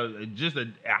like just a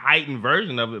heightened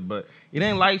version of it. But it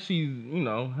ain't like she's,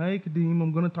 hey, Kadeem,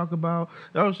 I'm going to talk about,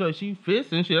 so she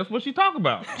fists and shit. That's what she talk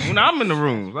about when I'm in the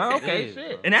room. Like, okay,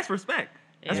 shit. And that's respect.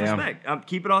 That's respect.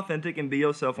 Keep it authentic and be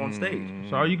yourself on stage.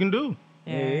 That's all you can do.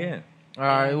 Yeah. All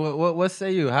right. What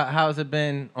say you? How's it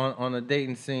been on the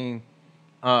dating scene?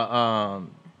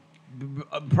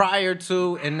 Prior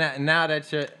to and now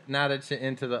that you're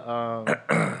into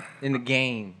the in the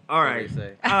game. All right.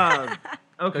 Say. Okay.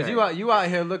 Because you out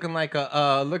here looking like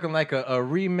a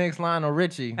remix Lionel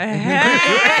Richie.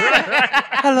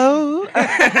 Hello.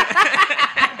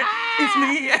 It's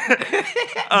me.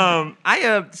 All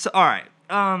right.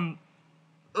 I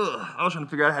was trying to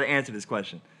figure out how to answer this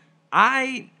question.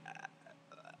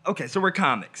 So we're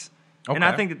comics. Okay. And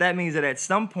I think that means that at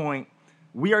some point,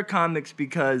 we are comics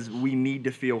because we need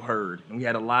to feel heard. And we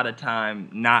had a lot of time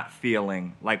not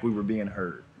feeling like we were being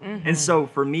heard. Mm-hmm. And so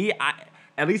for me,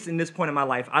 at least in this point in my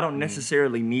life, I don't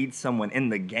necessarily need someone in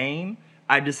the game.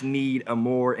 I just need a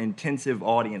more intensive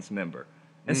audience member.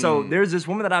 And so there's this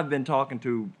woman that I've been talking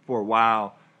to for a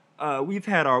while. We've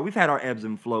had our ebbs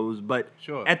and flows, but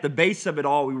at the base of it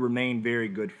all, we remain very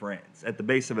good friends. At the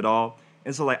base of it all.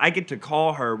 And so, like, I get to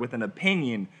call her with an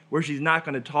opinion where she's not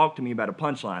going to talk to me about a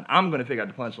punchline. I'm going to figure out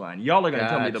the punchline. Y'all are going to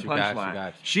tell me the punchline.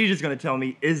 Got you. She's just going to tell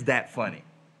me, is that funny?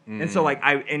 And so, like,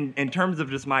 in terms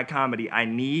of just my comedy,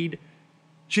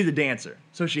 she's a dancer.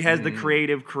 So she has the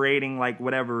creative, creating, like,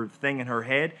 whatever thing in her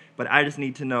head. But I just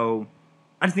need to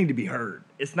be heard.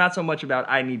 It's not so much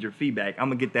about I need your feedback. I'm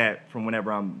going to get that from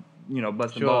whenever I'm,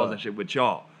 busting balls and shit with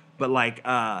y'all. But, like,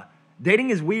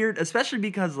 dating is weird, especially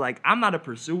because, like, I'm not a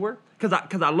pursuer.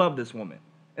 Because I love this woman.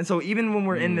 And so even when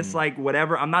we're in this, like,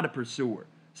 whatever, I'm not a pursuer.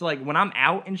 So, like, when I'm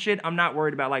out and shit, I'm not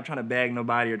worried about, like, trying to bag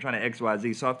nobody or trying to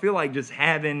XYZ. So I feel like just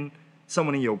having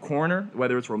someone in your corner,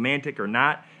 whether it's romantic or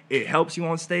not, it helps you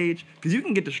on stage. Because you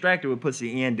can get distracted with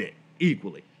pussy and dick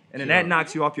equally. And then that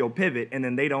knocks you off your pivot, and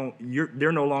then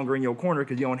they're no longer in your corner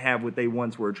because you don't have what they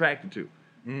once were attracted to.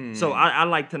 So I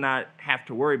like to not have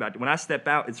to worry about it. When I step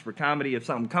out, it's for comedy. If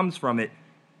something comes from it,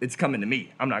 it's coming to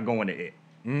me. I'm not going to it.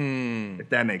 If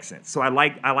that makes sense. So I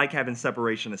like having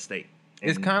separation of state.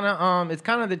 It's kind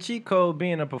of the cheat code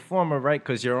being a performer, right?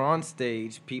 Because you're on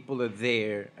stage, people are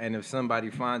there, and if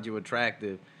somebody finds you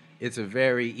attractive, it's a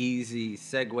very easy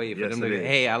segue for them to go,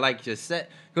 hey, I like your set.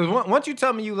 Because once you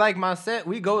tell me you like my set,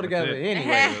 we go together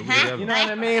anyway. You know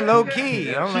what I mean? Low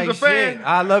key. I'm like, shit,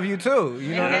 I love you too.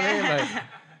 You know what I mean? Like,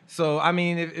 so, I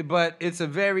mean, but it's a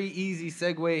very easy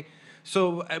segue.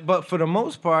 So, but for the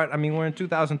most part, I mean, we're in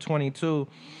 2022.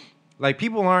 Like,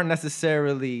 people aren't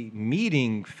necessarily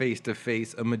meeting face to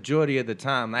face a majority of the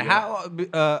time. Like,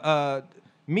 how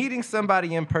meeting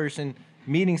somebody in person,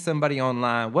 meeting somebody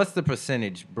online, what's the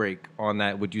percentage break on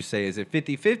that, would you say? Is it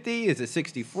 50-50? Is it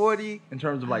 60-40? In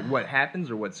terms of, like, what happens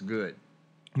or what's good?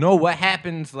 No, what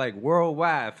happens, like,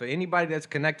 worldwide for anybody that's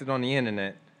connected on the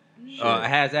internet.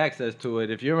 has access to it,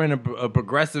 if you're in a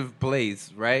progressive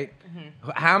place, right?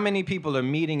 How many people are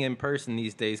meeting in person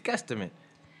these days? Guesstimate.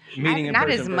 Meeting in not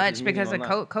person as much versus because meeting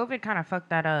of online. COVID kind of fucked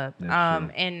that up. That's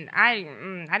true. And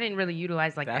I didn't really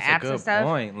utilize like That's the a apps good and stuff.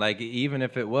 point. Like, even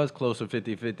if it was closer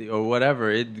 50-50 or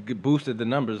whatever, it boosted the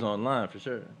numbers online for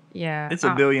sure. Yeah, It's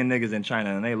a billion niggas in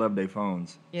China and they love their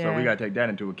phones. So Yeah. we gotta take that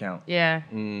into account. Yeah. It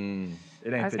ain't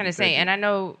I was gonna 50-50. say, and I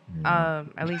know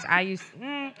at least I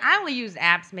only used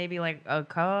apps maybe like a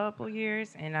couple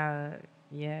years, and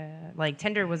like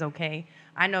Tinder was okay.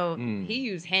 I know he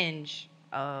used Hinge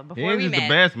before Hinge we is met. the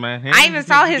best, man. Hinge I even is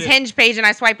saw the his best. Hinge page and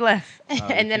I swiped left,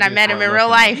 and then I met him in swipe real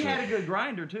left. life. He had a good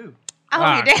grinder too.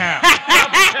 Oh, you did. Cap.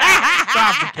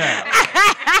 Stop the cap.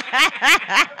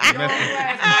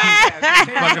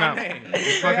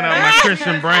 Fucking up my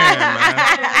Christian brand,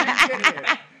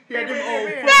 man.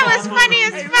 That was funny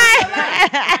as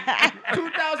fuck.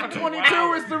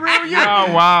 2022 is the real year. Y'all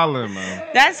wildin', man.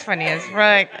 That's funny as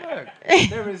fuck. Look,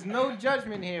 there is no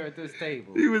judgment here at this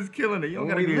table. He was killing it. You don't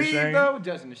When gotta we be leave, ashamed. though, we're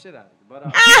judging the shit out of it.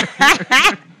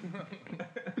 But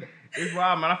It's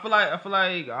wild, man. I feel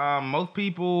like most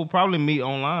people probably meet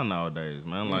online nowadays,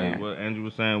 man. Like what Andrew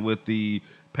was saying with the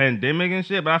pandemic and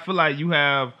shit. But I feel like you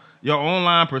have your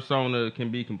online persona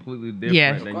can be completely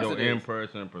different than Of course your it is.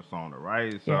 in-person persona,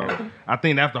 right? So I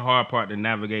think that's the hard part to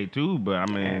navigate too. But I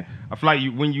mean, I feel like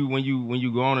when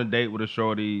you go on a date with a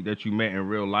shorty that you met in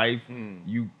real life,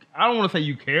 I don't want to say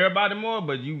you care about it more,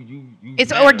 but you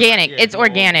It's matter. organic. Yeah, It's more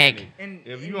organic. And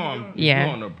If you on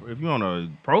Yeah. if you on a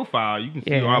profile, you can see,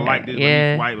 Yeah. oh, I like this. Let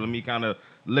Yeah. me swipe. Let me kind of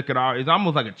look at all. It's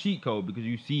almost like a cheat code because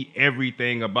you see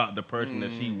everything about the person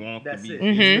that she wants that's to be. it.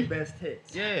 Mhm. It's the best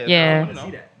hits. Yeah. Yeah. I you want to know.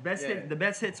 see that. The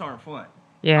best hits aren't fun.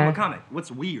 Yeah. I'm a comic.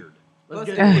 What's weird? Let's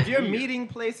Plus, get if you're weird. meeting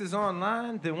places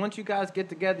online, then once you guys get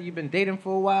together, you've been dating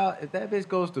for a while. If that bitch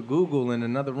goes to Google in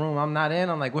another room I'm not in,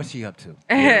 I'm like, what's she up to?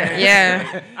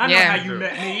 Yeah. I know Yeah. how you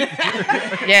met me.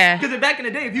 Yeah. Because back in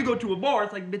the day, if you go to a bar,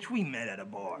 it's like, bitch, we met at a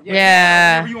bar.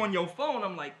 Yeah. Whenever you on your phone,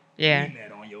 I'm like, Yeah. we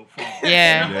met on your phone.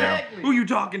 Yeah. Yeah. Who you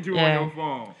talking to Yeah. on your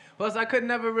phone? Plus, I could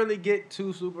never really get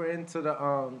too super into the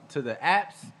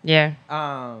apps Yeah.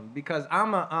 because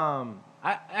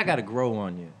I gotta grow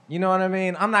on you. You know what I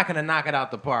mean? I'm not gonna knock it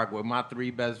out the park with my 3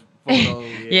 best photos.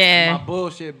 Yeah. My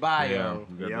bullshit bio.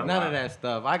 Yeah. None of that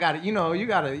stuff. I gotta. You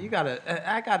gotta.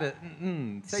 I gotta. Say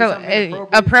So, something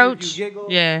inappropriate, approach. see if you giggle.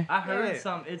 Yeah. I heard Yeah.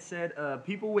 something. It said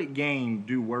people with game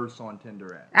do worse on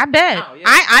Tinder app. I bet. Oh, yeah.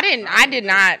 I did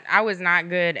not. I was not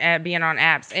good at being on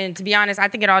apps. And to be honest, I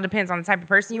think it all depends on the type of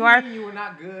person you are. You were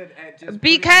not good at just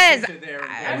Because putting a picture there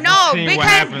and no, Seeing what because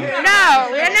happens. I'm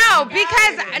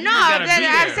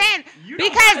saying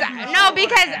because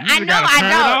I know gotta I turn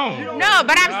it don't. on. No,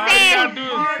 but I'm All you gotta saying do is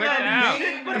check it out.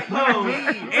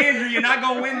 Andrew, you're not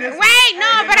gonna win this. wait,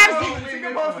 no, but I'm saying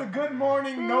a good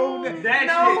morning, no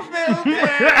That filter.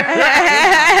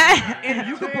 And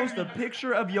you can post a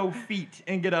picture of your feet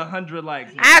and get 100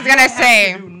 likes. I was You gonna don't have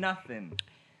say. to do nothing.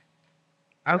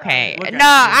 okay. Look at No, her.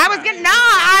 I was gonna Look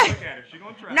at her. She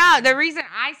gonna try. No, the reason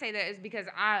I say that is because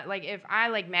if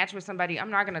I match with somebody, I'm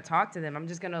not gonna talk to them. I'm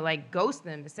just gonna ghost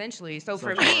them essentially. So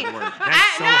for me, hard work.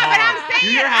 That's so but hard. I'm saying,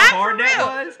 You hear how I'm hard for that real.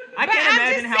 was? I But can't I'm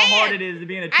imagine just how hard saying, it is to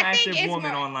be an I think attractive it's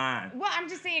woman more- online. Well, I'm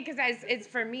just saying because it's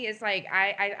for me, it's like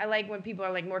I like when people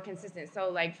are more consistent.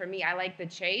 So for me, I like the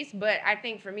chase. But I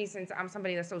think for me, since I'm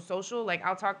somebody that's so social,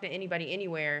 I'll talk to anybody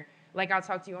anywhere. I'll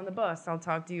talk to you on the bus. I'll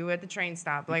talk to you at the train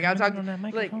stop. I'll talk to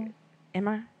am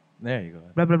I? There you go.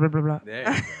 Blah blah blah blah blah.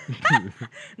 There you go.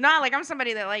 No, I'm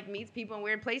somebody that meets people in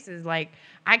weird places. I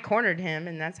cornered him,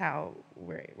 and that's how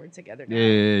we're together now.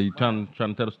 Yeah, you trying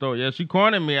to tell the story. Yeah, she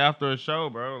cornered me after a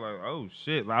show, bro. Like, oh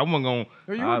shit, I wasn't gonna.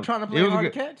 Were you trying to play it was hard a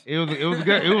to good, catch? It was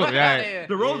good. It was yeah,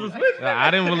 The roles was switched.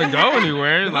 I didn't really go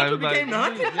anywhere. The hunter it was became the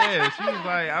hunter? Yeah, she was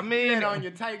like, I mean, And on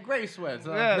your tight gray sweats.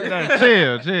 Huh?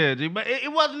 yeah, chill, G. But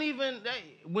it wasn't even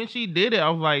when she did it. I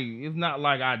was like, it's not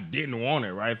like I didn't want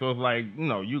it, right? So it's like,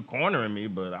 you cornering me,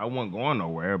 but I wasn't going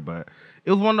nowhere. But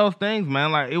it was one of those things,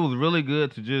 man. Like, it was really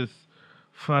good to just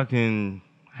fucking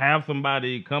have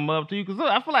somebody come up to you, because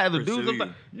I feel like as a dude, Pursue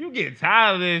sometimes you get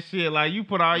tired of that shit. Like, you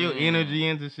put all your energy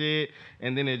into shit,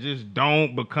 and then it just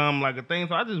don't become like a thing.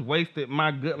 So I just wasted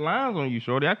my good lines on you,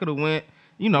 shorty. I could have went,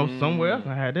 somewhere else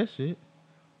and had that shit.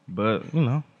 But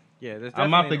Yeah, there's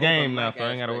I'm out the definitely an game open now, mic so I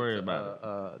ain't gotta aspect worry to,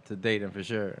 about to dating for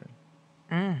sure.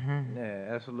 Mm-hmm. Yeah,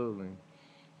 absolutely.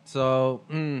 So,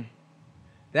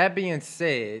 that being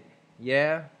said,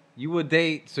 yeah, you would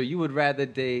date. So you would rather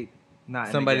date Not in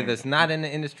the somebody game. that's not in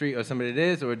the industry or somebody that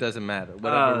is, or it doesn't matter.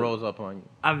 Whatever rolls up on you.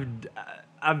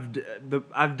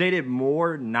 I've dated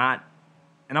more not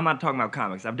and I'm not talking about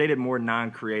comics. I've dated more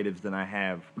non-creatives than I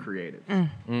have creatives,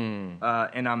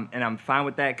 and I'm fine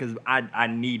with that because I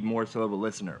need more so of a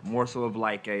listener, more so of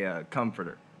like a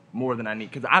comforter, more than I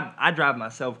need because I drive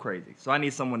myself crazy. So I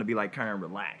need someone to be like, Kieron,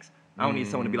 relax. I don't need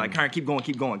someone to be like, Kieron, keep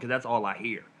going, because that's all I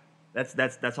hear.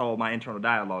 That's all my internal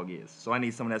dialogue is. So I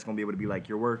need someone that's gonna be able to be like,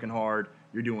 you're working hard,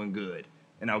 you're doing good,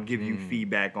 and I'll give you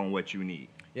feedback on what you need.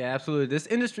 Yeah, absolutely. This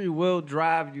industry will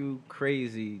drive you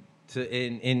crazy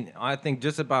in I think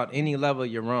just about any level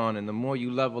you're on, and the more you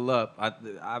level up,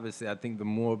 obviously I think the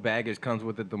more baggage comes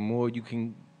with it, the more you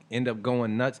can end up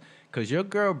going nuts. Cause your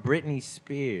girl Britney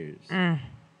Spears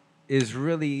is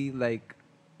really like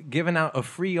giving out a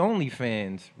free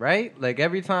OnlyFans, right? Like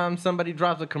every time somebody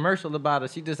drops a commercial about her,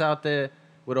 she just out there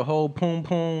with a whole poom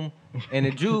poom and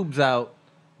the jubes out.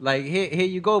 Like here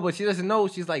you go, but she doesn't know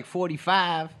she's like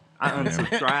 45. I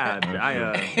unsubscribed. I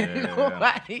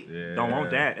don't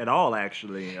want that at all,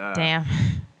 actually. Damn.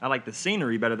 I like the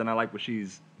scenery better than I like what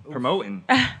she's promoting.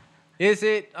 Is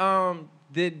it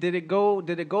did it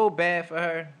go bad for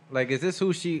her? Like, is this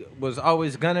who she was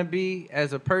always gonna be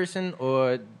as a person,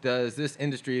 or does this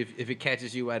industry, if it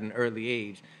catches you at an early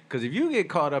age? Because if you get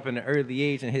caught up in an early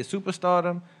age and hit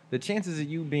superstardom, the chances of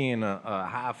you being a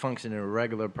high functioning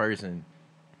regular person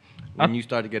when you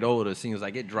start to get older seems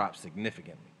like it drops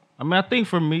significantly. I mean, I think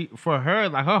for her,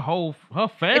 like her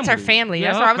family. It's her family.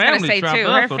 Yeah, that's what I was gonna say trapped too.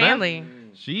 up, Her so family.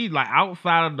 She like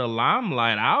outside of the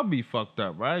limelight, I'll be fucked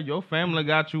up, right? Your family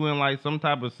got you in like some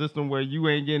type of system where you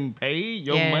ain't getting paid.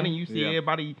 Your money, you see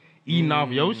everybody eating off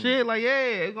your shit. Like,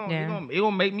 it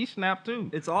gonna make me snap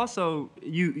too. It's also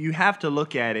you have to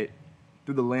look at it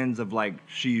through the lens of like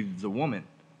she's a woman,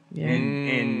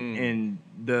 and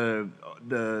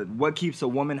the what keeps a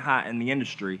woman hot in the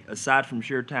industry aside from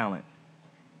sheer talent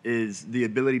is the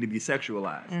ability to be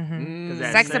sexualized.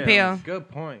 Sex appeal. Good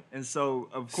point. And so,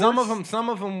 of course, some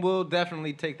of them will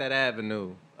definitely take that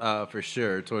avenue for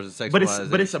sure towards the sexualization.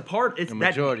 But it's a part. It's the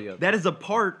majority of that is a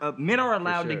part of. Men are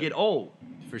allowed to get old.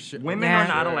 For sure. Women are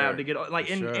not allowed to get old. Like,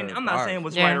 and I'm not saying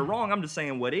what's right or wrong. I'm just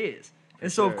saying what is.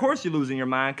 And so, of course, you're losing your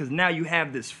mind because now you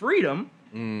have this freedom,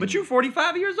 but you're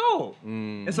 45 years old.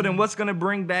 And so then, what's going to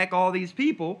bring back all these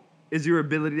people is your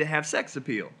ability to have sex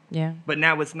appeal. Yeah. But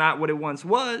now it's not what it once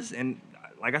was. And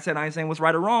like I said, I ain't saying what's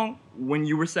right or wrong when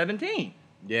you were 17.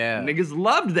 Yeah. Niggas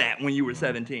loved that when you were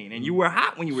 17. And you were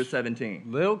hot when you were 17.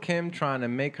 Lil' Kim trying to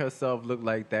make herself look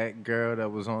like that girl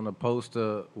that was on the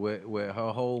poster with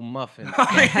her whole muffin in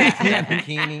that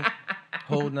bikini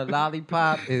holding a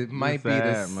lollipop. It might be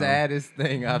the saddest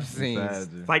thing I've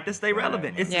seen. Fight to stay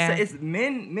relevant. It's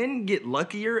men get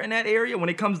luckier in that area when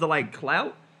it comes to like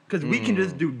clout. Because we can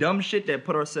just do dumb shit that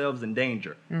put ourselves in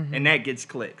danger. And that gets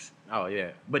clicks. Oh,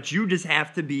 yeah. But you just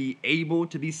have to be able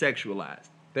to be sexualized.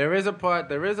 There is a part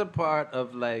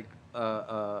of like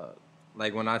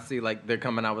when I see like they're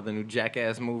coming out with a new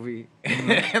Jackass movie.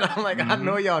 And I'm like, I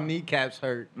know y'all kneecaps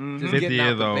hurt. Just getting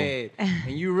out the bed.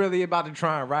 And you really about to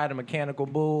try and ride a mechanical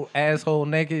bull, asshole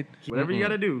naked. Whatever you got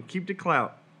to do, keep the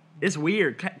clout. It's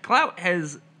weird. Clout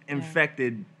has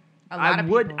infected...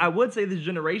 I would say this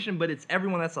generation, but it's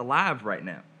everyone that's alive right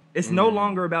now. It's no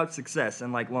longer about success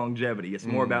and like longevity. It's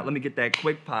more about let me get that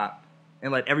quick pop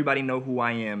and let everybody know who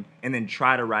I am and then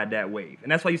try to ride that wave. And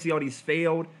that's why you see all these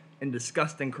failed and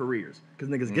disgusting careers. Because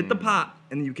niggas get the pop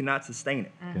and then you cannot sustain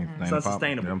it. It's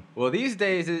unsustainable. Yeah. Well, these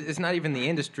days it's not even the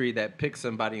industry that picks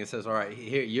somebody and says, "All right,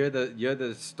 here you're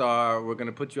the star. We're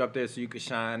gonna put you up there so you can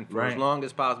shine for as long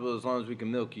as possible, as long as we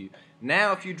can milk you."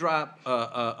 Now, if you drop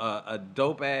a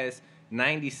dope ass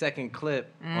 90-second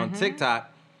clip on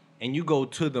TikTok and you go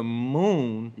to the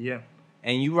moon,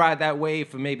 and you ride that wave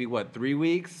for maybe 3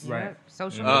 weeks, right?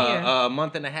 Social media, a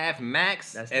month and a half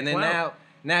max, and then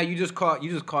now you just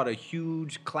caught a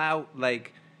huge clout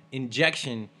like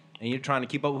injection, and you're trying to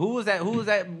keep up. Who was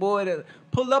that boy that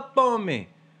pull up on me,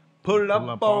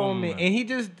 and he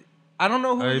just. I don't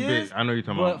know who he is. I know you're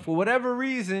talking about. But for whatever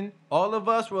reason, all of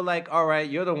us were like, all right,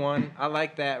 you're the one. I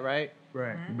like that, right?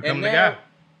 Right. Become the guy.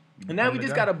 And now we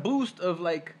just got a boost of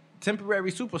like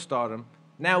temporary superstardom.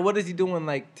 Now, what is he doing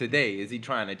like today? Is he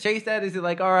trying to chase that? Is he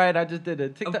like, all right, I just did a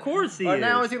TikTok? Of course he or is.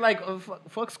 now is he like,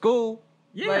 fuck school?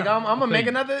 Yeah. Like, I'm gonna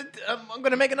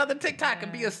make another TikTok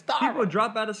and be a star. People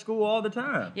drop out of school all the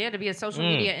time. Yeah, to be a social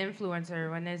media influencer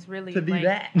when there's really to be like,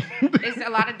 that. It's a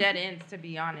lot of dead ends, to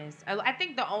be honest. I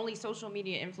think the only social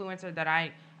media influencer that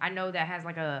I know that has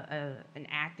like an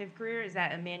active career is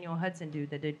that Emmanuel Hudson dude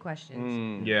that did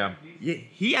questions. Yeah,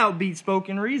 he outbeat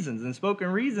Spoken Reasons, and Spoken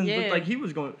Reasons looked like he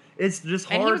was going. It's just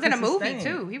hard. And he was in a sustain. movie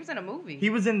too. He was in a movie. He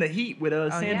was in The Heat with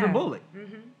Sandra Bullock.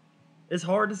 It's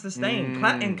hard to sustain.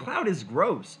 And clout is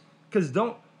gross. Because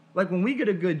when we get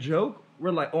a good joke,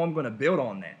 we're like, oh, I'm gonna build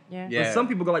on that. Yeah. But some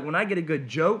people go like, when I get a good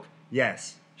joke,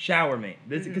 yes, shower me.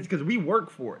 This because we work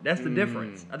for it. That's the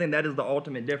difference. I think that is the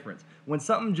ultimate difference. When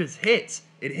something just hits,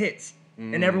 it hits.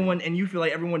 And you feel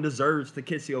like everyone deserves to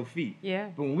kiss your feet. Yeah.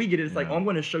 But when we get it, it's like, oh, I'm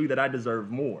going to show you that I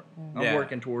deserve more. I'm Yeah.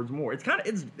 working towards more. It's kind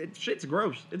of shit's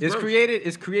gross. It's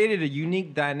gross. created a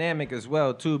unique dynamic as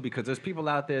well too, because there's people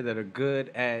out there that are good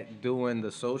at doing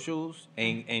the socials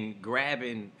and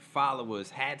grabbing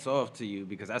followers. Hats off to you,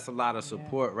 because that's a lot of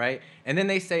support, right? And then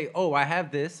they say, oh, I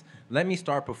have this. Let me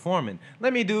start performing.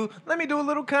 Let me do a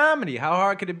little comedy. How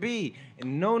hard could it be?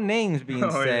 And no names being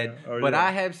said, but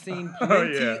I have seen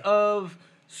plenty of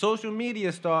social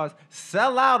media stars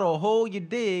sell out or hold your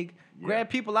dig, grab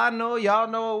people I know, y'all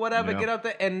know, or whatever, get up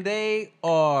there, and they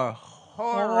are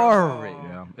horrid.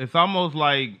 Yeah. It's almost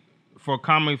like for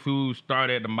comics who start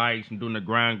at the mics and doing the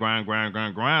grind,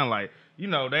 like, you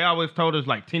know, they always told us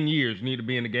like 10 years. You need to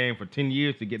be in the game for 10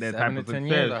 years to get that 7 type to of 10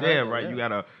 success. years, I heard that, Right. yeah. You got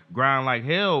to grind like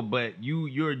hell, but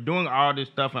you're doing all this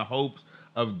stuff in hopes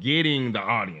of getting the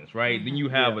audience, right? Then you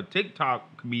have a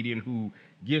TikTok comedian who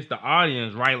gets the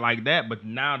audience right like that, but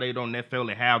now they don't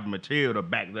necessarily have the material to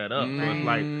back that up. So it's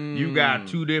like you got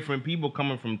two different people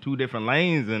coming from two different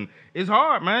lanes, and it's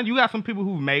hard, man. You got some people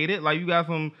who've made it. Like, you got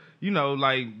some, you know,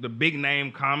 like the big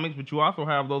name comics, but you also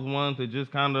have those ones that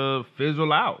just kind of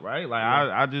fizzle out, right? Like,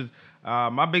 I just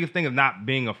my biggest thing is not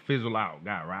being a fizzle out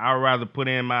guy, right? I'd rather put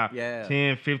in my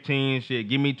 10, 15 shit,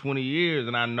 give me 20 years,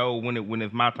 and I know when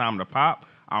it's my time to pop,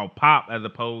 I'll pop, as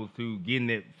opposed to getting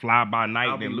it fly by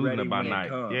night and losing it by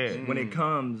night. When it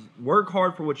comes, work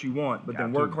hard for what you want, but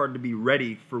then work hard to be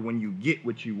ready for when you get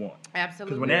what you want.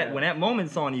 Absolutely. Because when that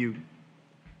moment's on you,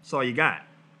 that's all you got.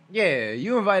 Yeah,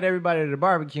 you invite everybody to the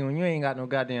barbecue and you ain't got no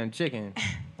goddamn chicken.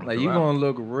 Like, you gonna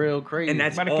look real crazy. And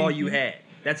that's all you had.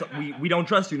 That's we don't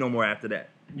trust you no more after that.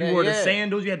 You wore the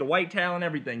sandals, you had the white towel and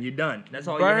everything. You're done. That's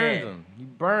all you had. You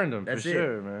burned them That's for it.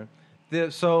 sure, man.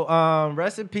 So,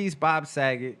 rest in peace, Bob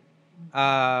Saget.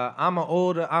 I'm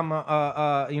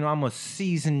a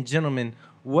seasoned gentleman.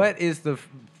 What is the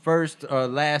first or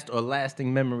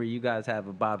lasting memory you guys have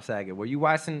of Bob Saget? Were you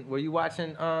watching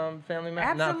Family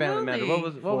Matters? Not Family Matters.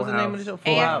 What was the name of the show?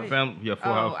 Full House. Full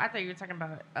House. I thought you were talking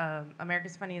about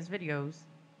America's Funniest Videos.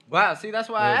 Wow, see, that's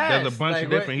why I asked. There's a bunch of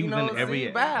different. He was in every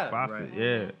facet. Right.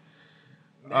 Yeah.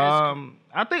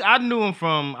 I think I knew him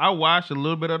from. I watched a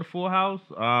little bit of the Full House.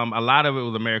 A lot of it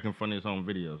was American Funniest Home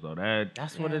Videos, though.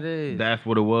 That's what it is. That's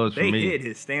what it was for me. They hid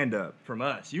his stand up from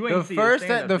us. You ain't The first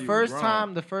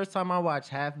time. the first time I watched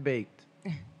Half Baked.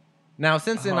 Now,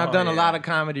 since then, I've done a lot of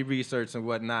comedy research and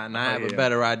whatnot, and I have a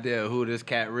better idea of who this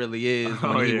cat really is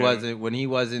when he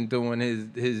wasn't doing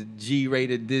his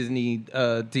G-rated Disney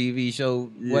TV show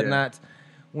whatnots.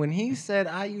 When he said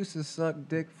I used to suck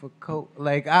dick for coke,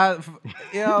 like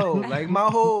like my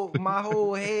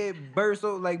whole head burst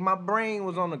open, like my brain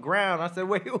was on the ground. I said,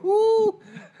 wait, who?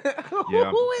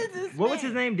 Who is this? What was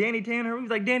his name? Danny Tanner. He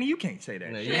was like, Danny, you can't say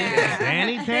that.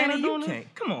 Danny Tanner, you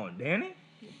can't. Come on, Danny.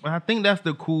 I think that's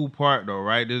the cool part, though,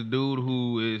 right? This dude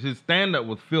his stand-up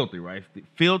was filthy, right?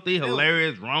 Filthy,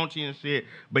 hilarious, raunchy and shit.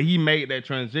 But he made that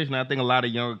transition. I think a lot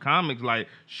of younger comics, like,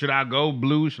 should I go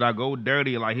blue? Should I go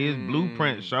dirty? Like, his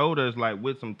blueprint showed us, like,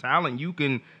 with some talent, you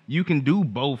can do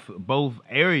both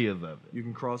areas of it. You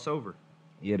can cross over.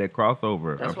 Yeah, that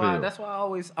crossover. That's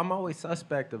why I'm always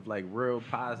suspect of, like, real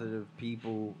positive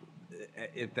people,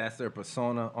 if that's their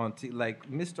persona on TV. Like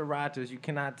Mr. Rogers, you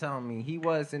cannot tell me he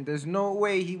wasn't. There's no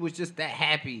way he was just that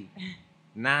happy,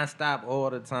 nonstop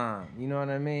all the time. You know what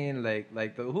I mean? Like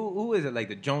the who is it? Like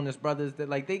the Jonas Brothers? That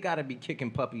like they gotta be kicking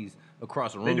puppies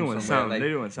across the room. They doing somewhere. something. Like, they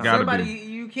doing something. Somebody,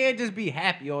 you can't just be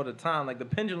happy all the time. Like the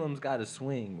pendulum's gotta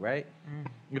swing, right?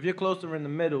 If you're closer in the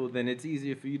middle, then it's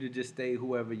easier for you to just stay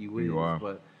whoever you is. are.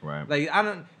 But Right. like I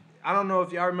don't know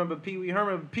if y'all remember Pee Wee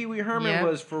Herman. Pee Wee Herman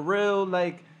was for real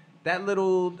like. That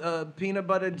little peanut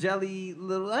butter jelly,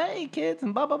 little hey kids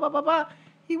and blah blah blah blah blah.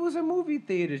 He was in movie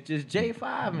theaters, just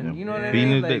J5 and you know what I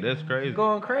beating mean. his dick, that's crazy.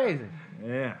 Going crazy.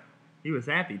 Yeah, he was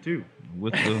happy too.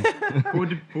 With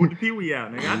the Pulled the Pee Wee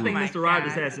out, nigga. I think Mr.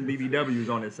 Rogers had some BBWs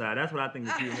on his side. That's what I think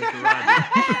was keeping Mr.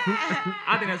 Rogers.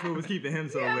 I think that's what was keeping him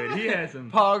so lit. He had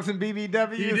some Pogs and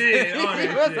BBWs. He did. All He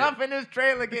that was shit. up in his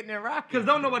trailer getting it rocking. Because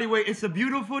don't nobody wait. It's a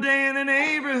beautiful day in the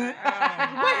neighborhood.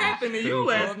 What happened to you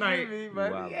last night?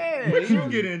 Wow. What Yeah, you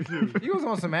get into? he was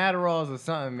on some Adderalls or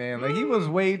something, man. Like he was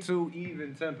way too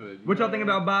even tempered. What y'all think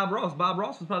about Bob Ross? Bob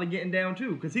Ross was probably getting down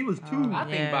too, because he was too. I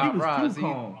think Yeah. Bob he was Ross. too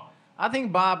calm. I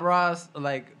think Bob Ross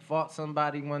like fought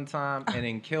somebody one time and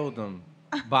then killed him.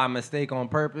 by mistake on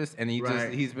purpose, and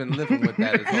he's been living with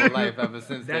that his whole life ever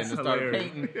since then to start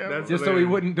painting, just so he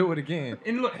wouldn't do it again.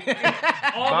 And look,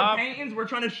 all the paintings we're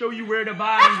trying to show you where the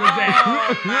body was at.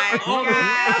 Oh my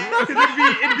God.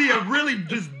 Because it'd be a really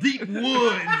just deep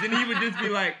woods, and he would just be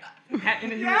like, happy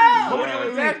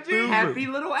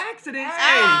little accidents.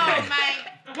 Oh my.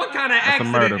 What kind of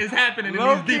accident is happening in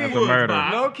these deep woods,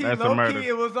 Bob? Low key,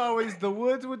 it was always the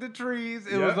woods with the trees.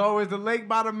 It was always the lake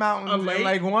by the mountains. And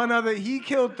like one other, he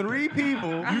killed 3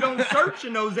 people. You don't search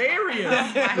in those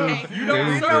areas. You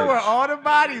don't know where all the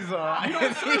bodies are.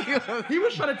 He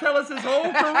was trying to tell us his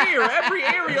whole career. Every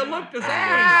area looked the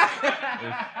same.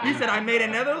 He said, I made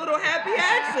another little happy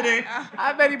accident.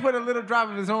 I bet he put a little drop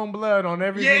of his own blood on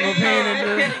every single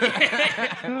painting.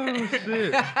 Oh,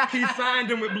 shit. He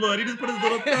signed him with blood. He just put his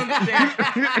little thumb stamp,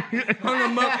 hung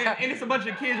him up, and it's a bunch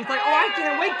of kids just like, oh, I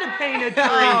can't wait to paint a tree.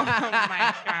 Oh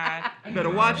my God. You better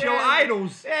watch your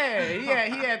idols. Yeah,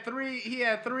 he had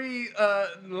three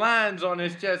lines on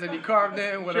his chest that he carved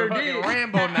in with a fucking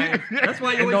Rambo knife. That's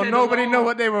why you and always don't nobody know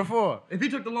what they were for. If he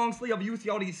took the long sleeve, you would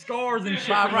see all these scars and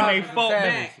shit when they fought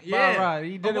back. Yeah,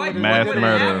 he did it with mass his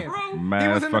murder. He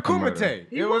was in the Kumite.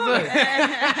 He was.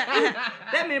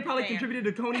 That man probably contributed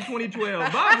to Tony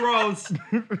 2012. Bob Ross,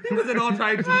 he was in all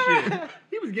types of shit.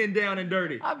 He was getting down and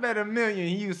dirty. I bet $1 million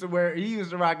he used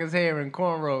to rock his hair in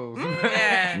cornrows.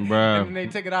 Yeah. Bruh. And they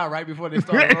took it out right before they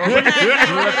started rolling.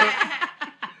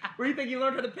 Where you think he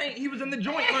learned how to paint? He was in the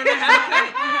joint learning how to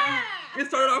paint. It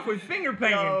started off with finger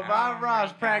painting. Yo, Bob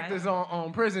Ross practiced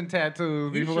on prison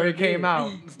tattoos before he came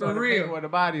out. Started painting where the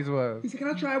bodies was. He said, can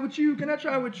I try with you?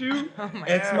 Oh my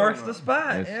X God. marks the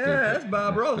spot. That's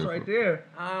Bob Ross right there.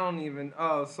 I don't even.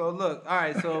 Oh, so look. All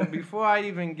right. So before I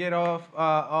even get off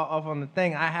on the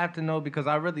thing, I have to know because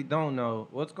I really don't know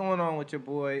what's going on with your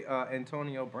boy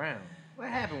Antonio Brown. What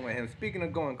happened with him? Speaking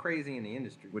of going crazy in the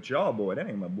industry. With y'all, boy. That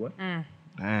ain't my boy.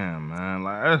 Damn, man.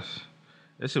 Like,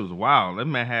 that shit was wild. That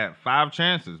man had 5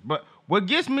 chances. But what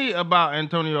gets me about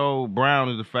Antonio Brown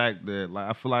is the fact that, like,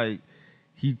 I feel like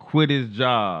he quit his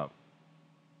job.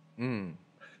 And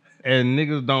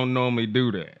niggas don't normally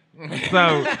do that.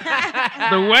 So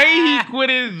the way he quit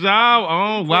his job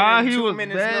on while he was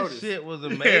that shit was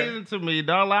amazing to me,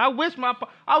 dog. Like I wish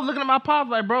I was looking at my pops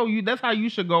like, bro, that's how you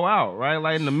should go out, right?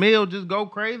 Like in the mill, just go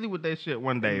crazy with that shit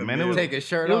one day, man. It was take his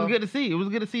shirt off. It was good to see. It was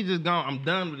good to see. Just gone. I'm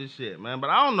done with this shit, man. But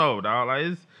I don't know, dog.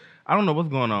 Like I don't know what's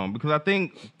going on because I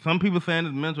think some people saying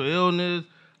it's mental illness.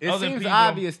 It seems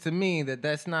obvious to me that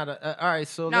that's not a. All right,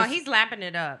 so no, he's lapping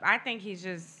it up. I think he's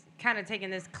just kind of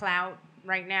taking this clout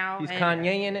right now. He's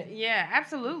Kanye in it? Yeah,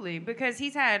 absolutely. Because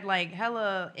he's had like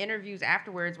hella interviews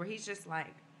afterwards where he's just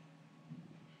like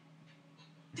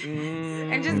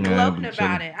and just gloating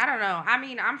about it. I don't know. I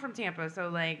mean, I'm from Tampa, so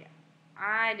like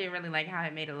I didn't really like how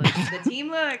it made it look. The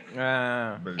team look.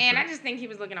 And I just think he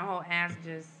was looking a whole ass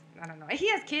just I don't know. He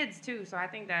has kids too, so I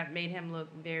think that made him look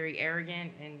very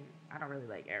arrogant and I don't really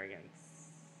like arrogance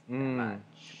that much.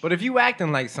 But if you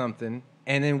acting like something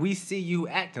and then we see you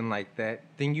acting like that,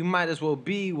 then you might as well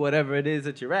be whatever it is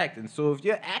that you're acting. So if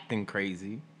you're acting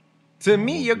crazy, to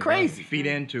me, you're crazy. Feed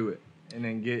into it and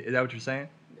then is that what you're saying?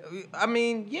 I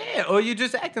mean, yeah, or you're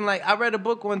just acting like, I read a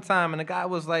book one time and the guy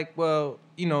was like, well,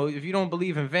 you know, if you don't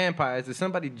believe in vampires, if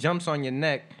somebody jumps on your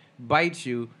neck, bites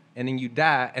you, and then you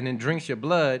die, and then drinks your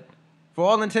blood, for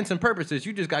all intents and purposes,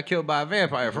 you just got killed by a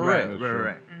vampire, for real.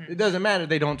 Right. It doesn't matter if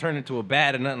they don't turn into a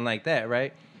bat or nothing like that,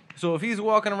 right? So if he's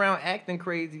walking around acting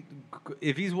crazy,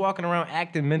 if he's walking around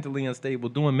acting mentally unstable,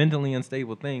 doing mentally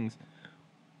unstable things,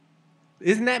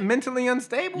 isn't that mentally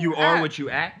unstable? You are what you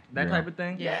act, that type of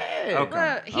thing? Yeah. Okay.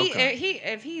 Well,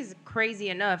 if he's crazy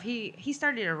enough, he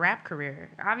started a rap career.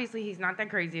 Obviously, he's not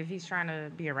that crazy if he's trying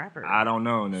to be a rapper. I don't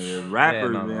know. The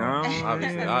rappers,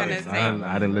 Obviously.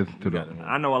 I didn't listen to that.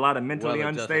 I know a lot of mentally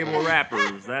unstable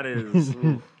rappers. That is,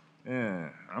 yeah,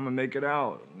 I'm gonna make it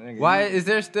out. Nigga, Why is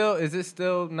it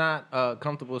still not a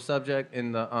comfortable subject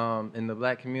in the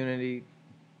black community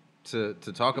to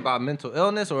talk about mental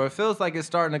illness, or it feels like it's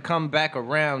starting to come back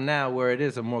around now where it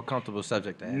is a more comfortable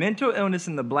subject to have? Mental illness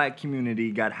in the black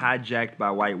community got hijacked by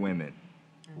white women.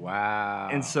 Wow.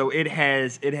 And so it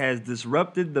has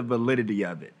disrupted the validity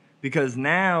of it because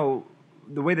now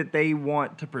the way that they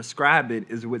want to prescribe it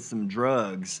is with some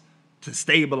drugs to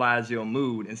stabilize your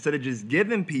mood instead of just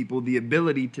giving people the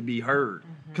ability to be heard.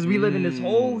 Because we live in this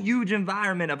whole huge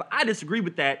environment of, I disagree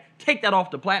with that, take that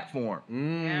off the platform.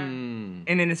 And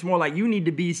then it's more like you need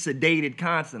to be sedated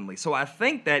constantly. So I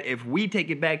think that if we take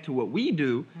it back to what we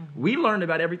do, we learned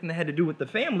about everything that had to do with the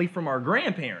family from our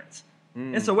grandparents.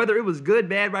 And so whether it was good,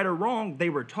 bad, right, or wrong, they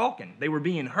were talking. They were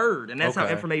being heard. And that's how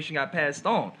information got passed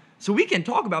on. So we can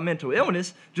talk about mental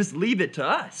illness, just leave it to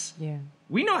us. Yeah.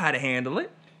 We know how to handle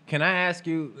it. Can I ask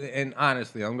you? And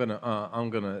honestly, I'm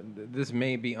gonna. This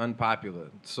may be unpopular,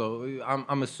 so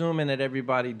I'm assuming that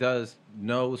everybody does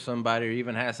know somebody or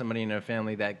even has somebody in their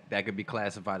family that could be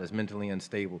classified as mentally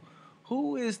unstable.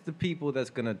 Who is the people that's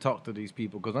gonna talk to these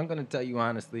people? Because I'm gonna tell you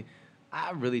honestly,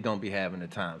 I really don't be having the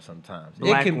time sometimes.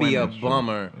 Black it can be a women.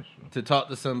 bummer to talk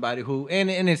to somebody who, and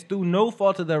it's through no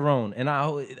fault of their own. And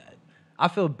I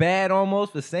feel bad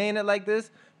almost for saying it like this.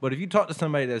 But if you talk to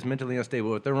somebody that's mentally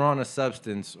unstable, if they're on a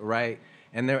substance, right,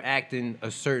 and they're acting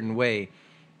a certain way,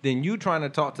 then you trying to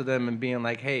talk to them and being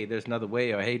like, hey, there's another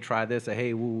way, or hey, try this, or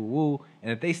hey, woo, woo, woo.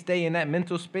 And if they stay in that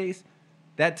mental space,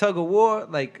 that tug of war,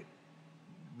 like,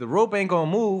 the rope ain't gonna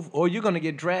move, or you're gonna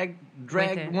get dragged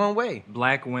one way.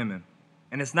 Black women.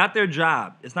 And it's not their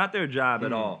job. It's not their job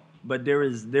at all. But there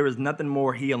is nothing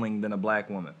more healing than a black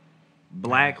woman.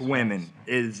 Black women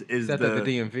is Except the at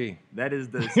the DMV. That is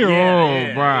the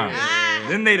bro.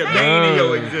 Then they the bane of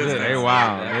your existence. They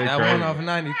wild. They That crazy. one off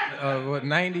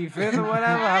 95th or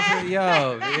whatever. I feel,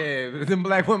 yeah, them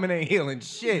black women ain't healing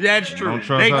shit. That's true. Don't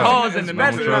trust They her. causing the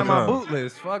Especially mental on my her. boot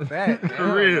list. Fuck that.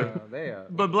 For real. No, they are.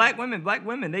 But black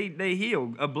women, they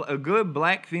heal. A good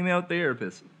black female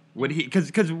therapist would he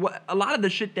because a lot of the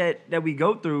shit that we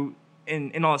go through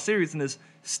in all seriousness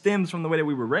stems from the way that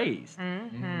we were raised.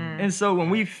 Mm-hmm. And so when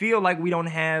we feel like we don't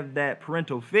have that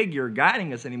parental figure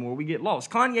guiding us anymore, we get lost.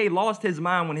 Kanye lost his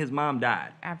mind when his mom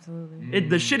died. Absolutely.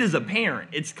 The shit is apparent.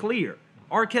 It's clear.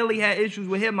 R. Kelly had issues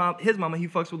with his mama. He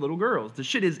fucks with little girls. The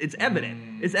shit it's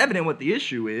evident. It's evident what the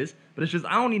issue is, but it's just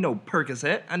I don't need no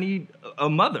Percocet. I need a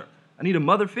mother. I need a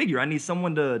mother figure. I need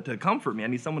someone to comfort me. I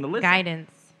need someone to listen.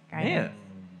 Guidance. Yeah.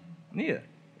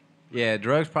 Yeah,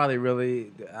 drugs probably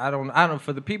really. I don't.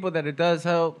 For the people that it does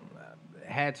help,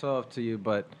 hats off to you.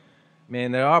 But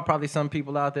man, there are probably some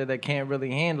people out there that can't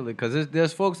really handle it because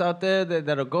there's folks out there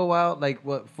that'll go out like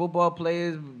football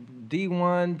players,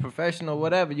 D1, professional,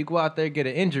 whatever. You go out there get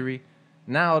an injury,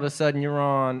 now all of a sudden you're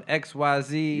on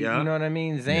XYZ. Yeah. You know what I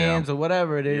mean? Xans or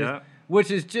whatever it is, Yeah.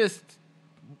 which is just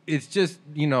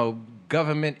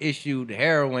government issued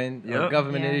heroin or Yep.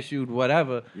 government issued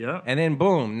whatever. Yep. And then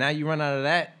boom, now you run out of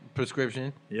that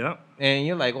prescription. Yep. And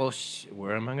you're like, oh shit,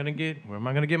 where am I gonna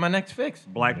get my next fix?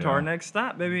 Black tar next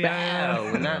stop, baby.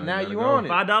 Bow. Now you go. on it.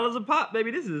 $5 a pop,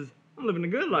 baby. I'm living a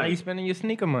good Now you life. spending your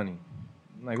sneaker money.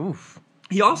 Like, oof.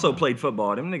 He also played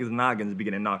football. Them niggas noggins be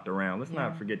getting knocked around. Let's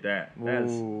not forget that.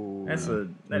 Ooh. That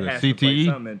The has to play CTE?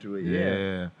 something into it.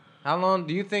 Yeah. How long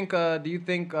do you think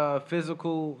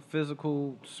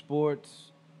physical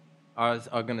sports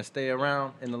are gonna stay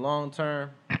around in the long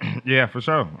term? Yeah, for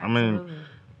sure. I mean, Absolutely.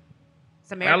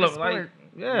 It's America's sport.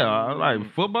 I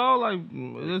like football. Like,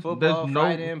 Football, there's no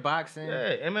fighting, boxing.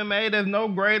 Yeah, MMA. There's no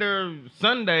greater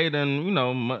Sunday than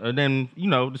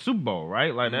the Super Bowl,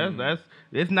 right? Like that's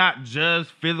it's not just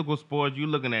physical sports. You're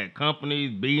looking at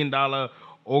companies, billion-dollar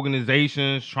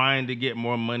organizations trying to get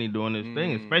more money doing this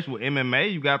thing. Especially with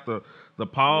MMA, you got the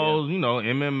pause. Yeah.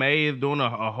 MMA is doing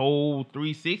a whole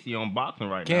 360 on boxing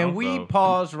right now. Can we so.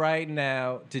 pause right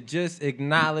now to just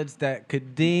acknowledge that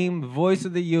Kadeem, voice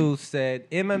of the youth, said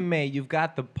MMA, you've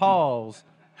got the pause.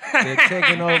 They're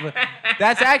taking over.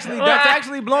 That's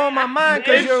actually blowing my mind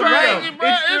because It's you're crazy, right. bro.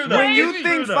 It's When crazy. you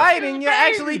think fighting, you're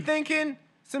actually thinking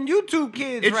some YouTube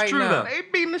kids It's right true, now. though. They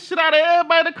beating the shit out of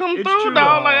everybody that come It's through, true,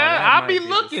 dog. though. Like That I might be be the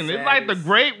looking. It's like the saddest.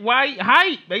 great white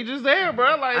hype. They just there,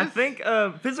 bro. Like I it's- think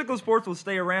physical sports will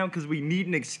stay around because we need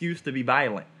an excuse to be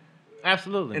violent.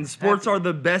 Absolutely. And sports are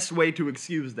the best way to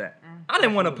excuse that. I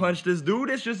didn't want to punch this dude.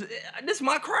 This is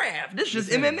my craft. This just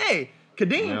MMA.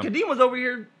 Kadeem was over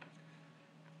here.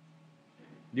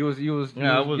 You was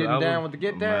Yeah, I was- getting I was- down with the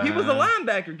get down. He was a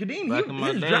linebacker. Kadeem, Back in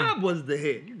my his day. job was the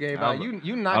hit. You gave I out. was-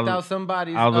 You knocked I was- out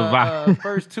somebody's I was a vi-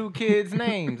 first two kids'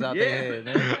 names out Yeah. their head.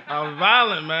 Man. I was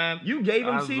violent, man. You gave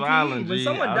him I was CTE. violent, When G.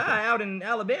 someone I was- die out in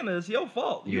Alabama, it's your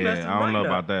fault. You Yeah, messed him I don't right know up.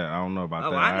 about that. I don't know about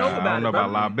Oh, that. I know about I don't know it, about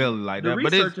bro. liability like The that.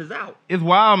 But research is out. it's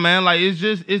wild, man. Like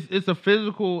it's a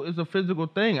physical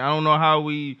thing. I don't know how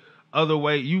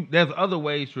there's other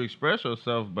ways to express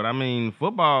yourself, but I mean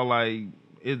football, like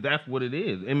that's what it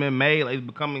is. MMA like, is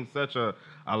becoming such a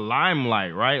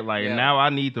limelight, right? Like Yeah. now I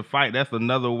need to fight. That's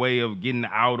another way of getting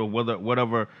out of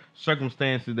whatever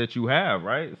circumstances that you have,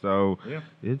 right? So Yeah.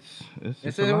 it's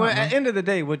It's a lot, we're, man. at the end of the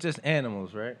day, we're just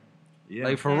animals, right? Yeah.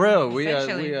 Like for Yeah, real, we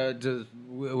essentially. are just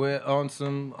we're on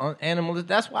animals.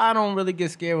 That's why I don't really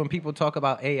get scared when people talk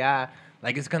about AI.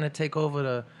 Like it's gonna take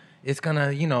over it's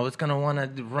gonna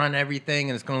want to run everything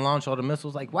and it's gonna launch all the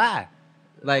missiles. Like why?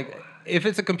 Like if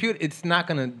it's a computer, it's not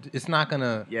gonna Yes, it's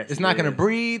not it gonna is.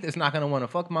 breathe. It's not gonna want to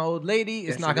fuck my old lady.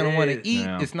 It's Yes, not it gonna want to is. eat.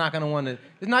 Yeah. It's not gonna want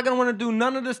to do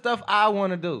none of the stuff I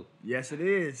want to do. Yes, it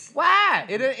is. Why?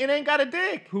 It ain't got a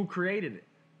dick. Who created it?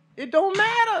 It don't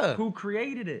matter. Who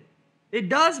created it? It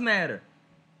does matter.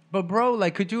 But bro,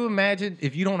 like, could you imagine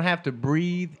if you don't have to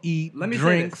breathe, eat, Let me say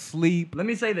drink, this. sleep? Let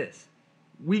me say this.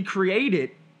 We create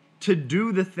it to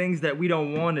do the things that we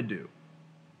don't want to do.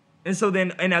 And so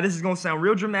then, and now this is going to sound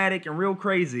real dramatic and real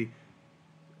crazy,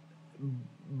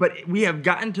 but we have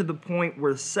gotten to the point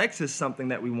where sex is something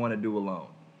that we want to do alone.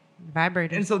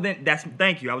 Vibrators. And so then,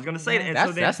 thank you. I was going to say that. And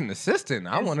so then, That's an assistant.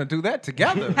 I want to do that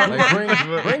together.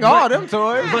 Like, bring all them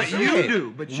toys. But you Shit.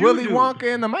 do. But you Willy do.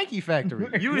 Wonka and the Mikey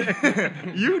Factory.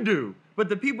 you do. But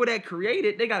the people that create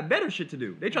it, they got better shit to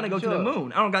do. They trying to go to the Sure.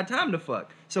 moon. I don't got time to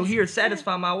fuck. So here,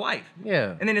 satisfy my wife.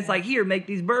 Yeah. And then it's like, here, make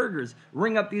these burgers,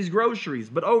 ring up these groceries.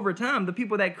 But over time, the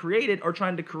people that create it are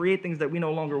trying to create things that we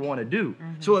no longer want to do.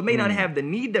 So it may not have the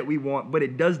need that we want, but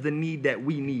it does the need that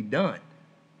we need done.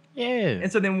 Yeah. And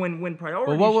so then when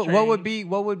priorities But what would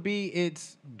change, be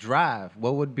its drive?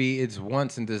 What would be its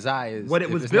wants and desires? what it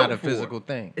if was it's built not a for. physical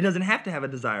thing. It doesn't have to have a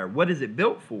desire. What is it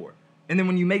built for? And then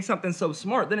when you make something so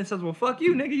smart, then it says, well, fuck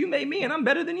you, nigga. You made me, and I'm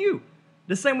better than you.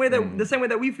 The same way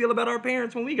that we feel about our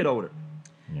parents when we get older.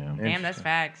 Yeah. Damn, that's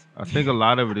facts. I think a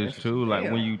lot of it is too, like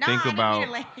when you think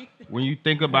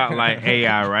about like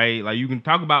AI, right? Like you can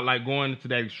talk about like going to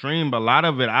that extreme, but a lot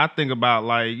of it, I think about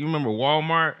like you remember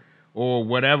Walmart or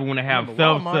whatever when they have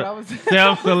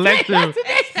self-selective.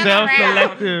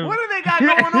 What do they got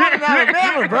going on in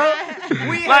Alabama, bro?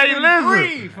 We Like, have been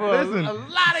free listen, for a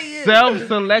lot of years.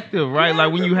 Self-selective, right?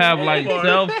 Like when you have like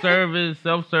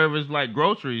self-service like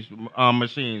groceries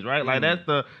machines, right? Like that's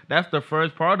the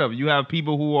first part of it. You have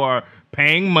people who are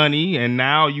paying money, and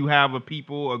now you have a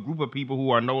group of people who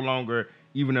are no longer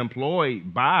even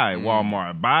employed by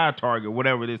Walmart, by Target,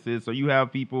 whatever this is. So you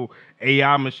have people,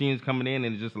 AI machines coming in,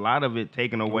 and just a lot of it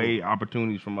taking away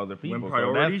opportunities from other people. When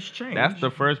priorities change. That's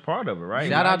the first part of it, right?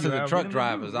 Shout Now out to you the have- truck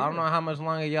drivers. I don't know how much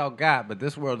longer y'all got, but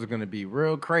this world is gonna be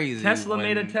real crazy. Tesla when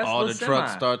made a Tesla all the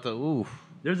trucks semi. start to oof.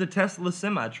 There's a Tesla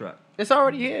semi-truck. It's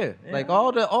already here. Yeah. Like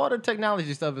all the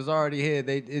technology stuff is already here.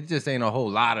 It just ain't a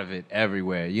whole lot of it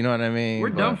everywhere. You know what I mean?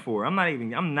 We're But- done for. I'm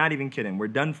not even kidding. We're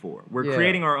done for. We're Yeah.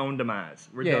 creating our own demise.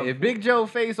 We're Yeah, done if for. Big Joe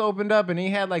face opened up and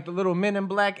he had like the little Men in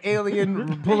Black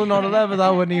alien pulling on the levers, I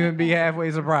wouldn't even be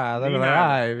halfway surprised. I'd be Me like, all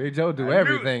neither. right, Big Joe do I knew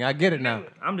everything. I get it now.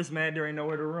 I'm just mad there ain't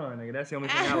nowhere to run, nigga. That's the only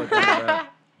thing I would think about.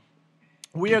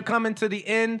 We are coming to the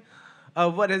end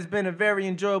of what has been a very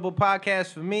enjoyable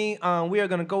podcast for me. We are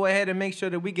going to go ahead and make sure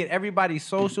that we get everybody's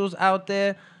socials out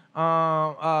there.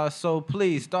 So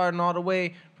please, starting all the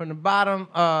way from the bottom,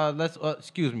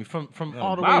 excuse me, from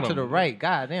all the way bottom. to the right.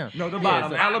 God damn. No, the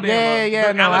bottom. so- Alabama.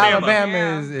 Yeah, no, Alabama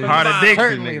is Heart of Dixie,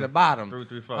 certainly nigga. the bottom. 3,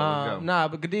 3, 4, let's go. Nah,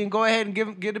 but Kadeem, go ahead and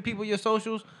give the people your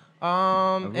socials.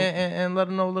 And let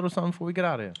them know a little something before we get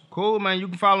out of here. Cool, man. You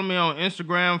can follow me on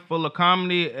Instagram, Full of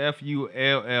Comedy,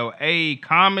 FULLA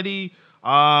Comedy.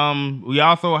 We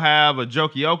also have a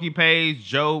Jokey page,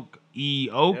 Joke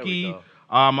Eoki. go.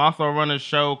 Also run a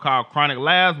show called Chronic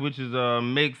Labs, which is a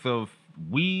mix of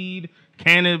weed,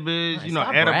 cannabis, Nice. you know,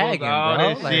 Stop edibles, bragging, all bro.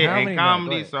 that Like, shit, how and many more? Go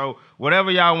comedy. ahead. So whatever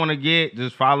y'all want to get,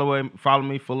 just follow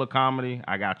me, Full of Comedy.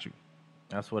 I got you.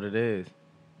 That's what it is.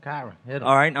 Kieron, hit him.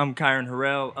 All right, I'm Kieron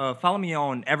Harrell. Follow me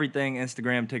on everything,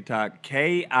 Instagram, TikTok,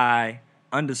 KI_Almighty.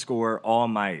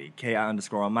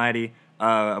 KI_Almighty.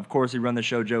 Of course, we run the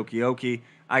show Jokey.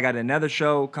 I got another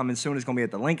show coming soon. It's going to be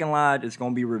at the Lincoln Lodge. It's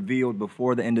going to be revealed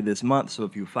before the end of this month. So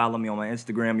if you follow me on my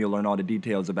Instagram, you'll learn all the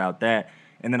details about that.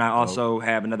 And then I also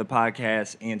have another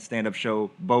podcast and stand-up show,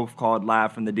 both called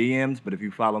Live from the DMs. But if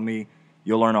you follow me,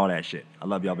 you'll learn all that shit. I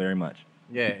love y'all very much.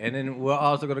 Yeah, and then we're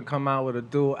also gonna come out with a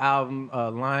dual album,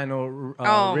 Lionel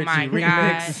Oh Richie my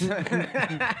remix.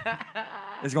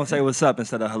 It's going to say what's up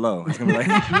instead of hello. It's going to be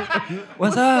like,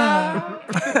 what's up?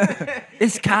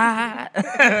 It's Kai.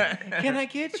 Can I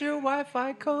get your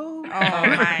Wi-Fi code? Oh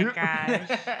my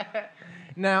gosh.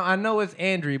 Now I know it's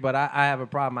Andrye, but I have a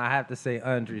problem. I have to say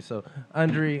Andrye. So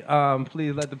Andrye,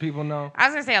 please let the people know. I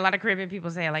was gonna say a lot of Caribbean people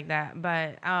say it like that,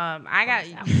 but I got.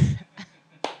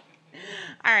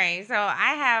 All right, so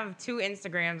I have 2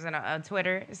 Instagrams and a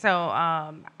Twitter. So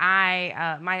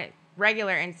my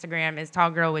regular Instagram is Tall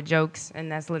Girl with Jokes,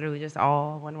 and that's literally just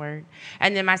all one word.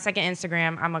 And then my second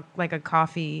Instagram, I'm a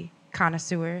coffee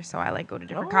connoisseur, so I go to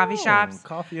different coffee shops.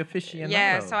 Coffee aficionado.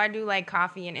 Yeah, so I do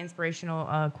coffee and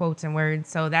inspirational quotes and words.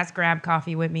 So that's Grab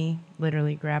Coffee with Me,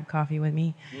 literally Grab Coffee with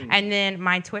Me. And then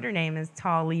my Twitter name is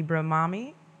Tall Libra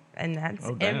Mommy, and that's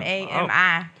Oh, damn.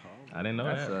 MAMI. I didn't know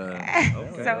That's, that.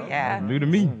 okay. So yeah, New to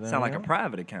me. Sound like a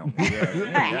private account.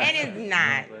 it is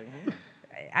not.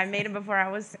 I made it when I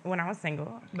was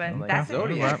single, but that's it.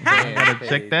 Zodiac. Gotta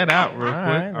check that out real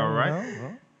quick. All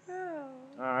right.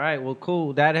 All right, well,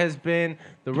 cool. That has been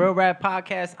the Real Rap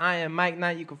Podcast. I am Mike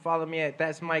Knight. You can follow me at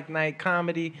That's Mike Knight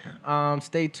Comedy.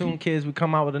 Stay tuned, kids. We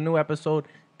come out with a new episode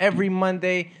every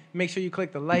Monday. Make sure you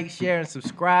click the like, share, and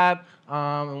subscribe.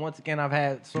 And once again, I've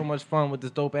had so much fun with this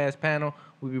dope-ass panel.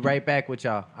 We'll be right back with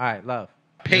y'all. All right, love.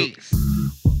 Peace.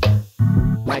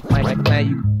 Mike Knight,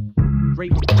 you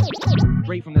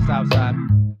straight from the south side.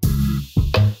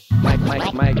 Mike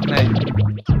Knight.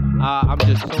 I'm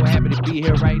just so happy to be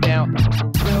here right now.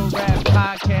 Real Rap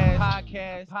Podcast.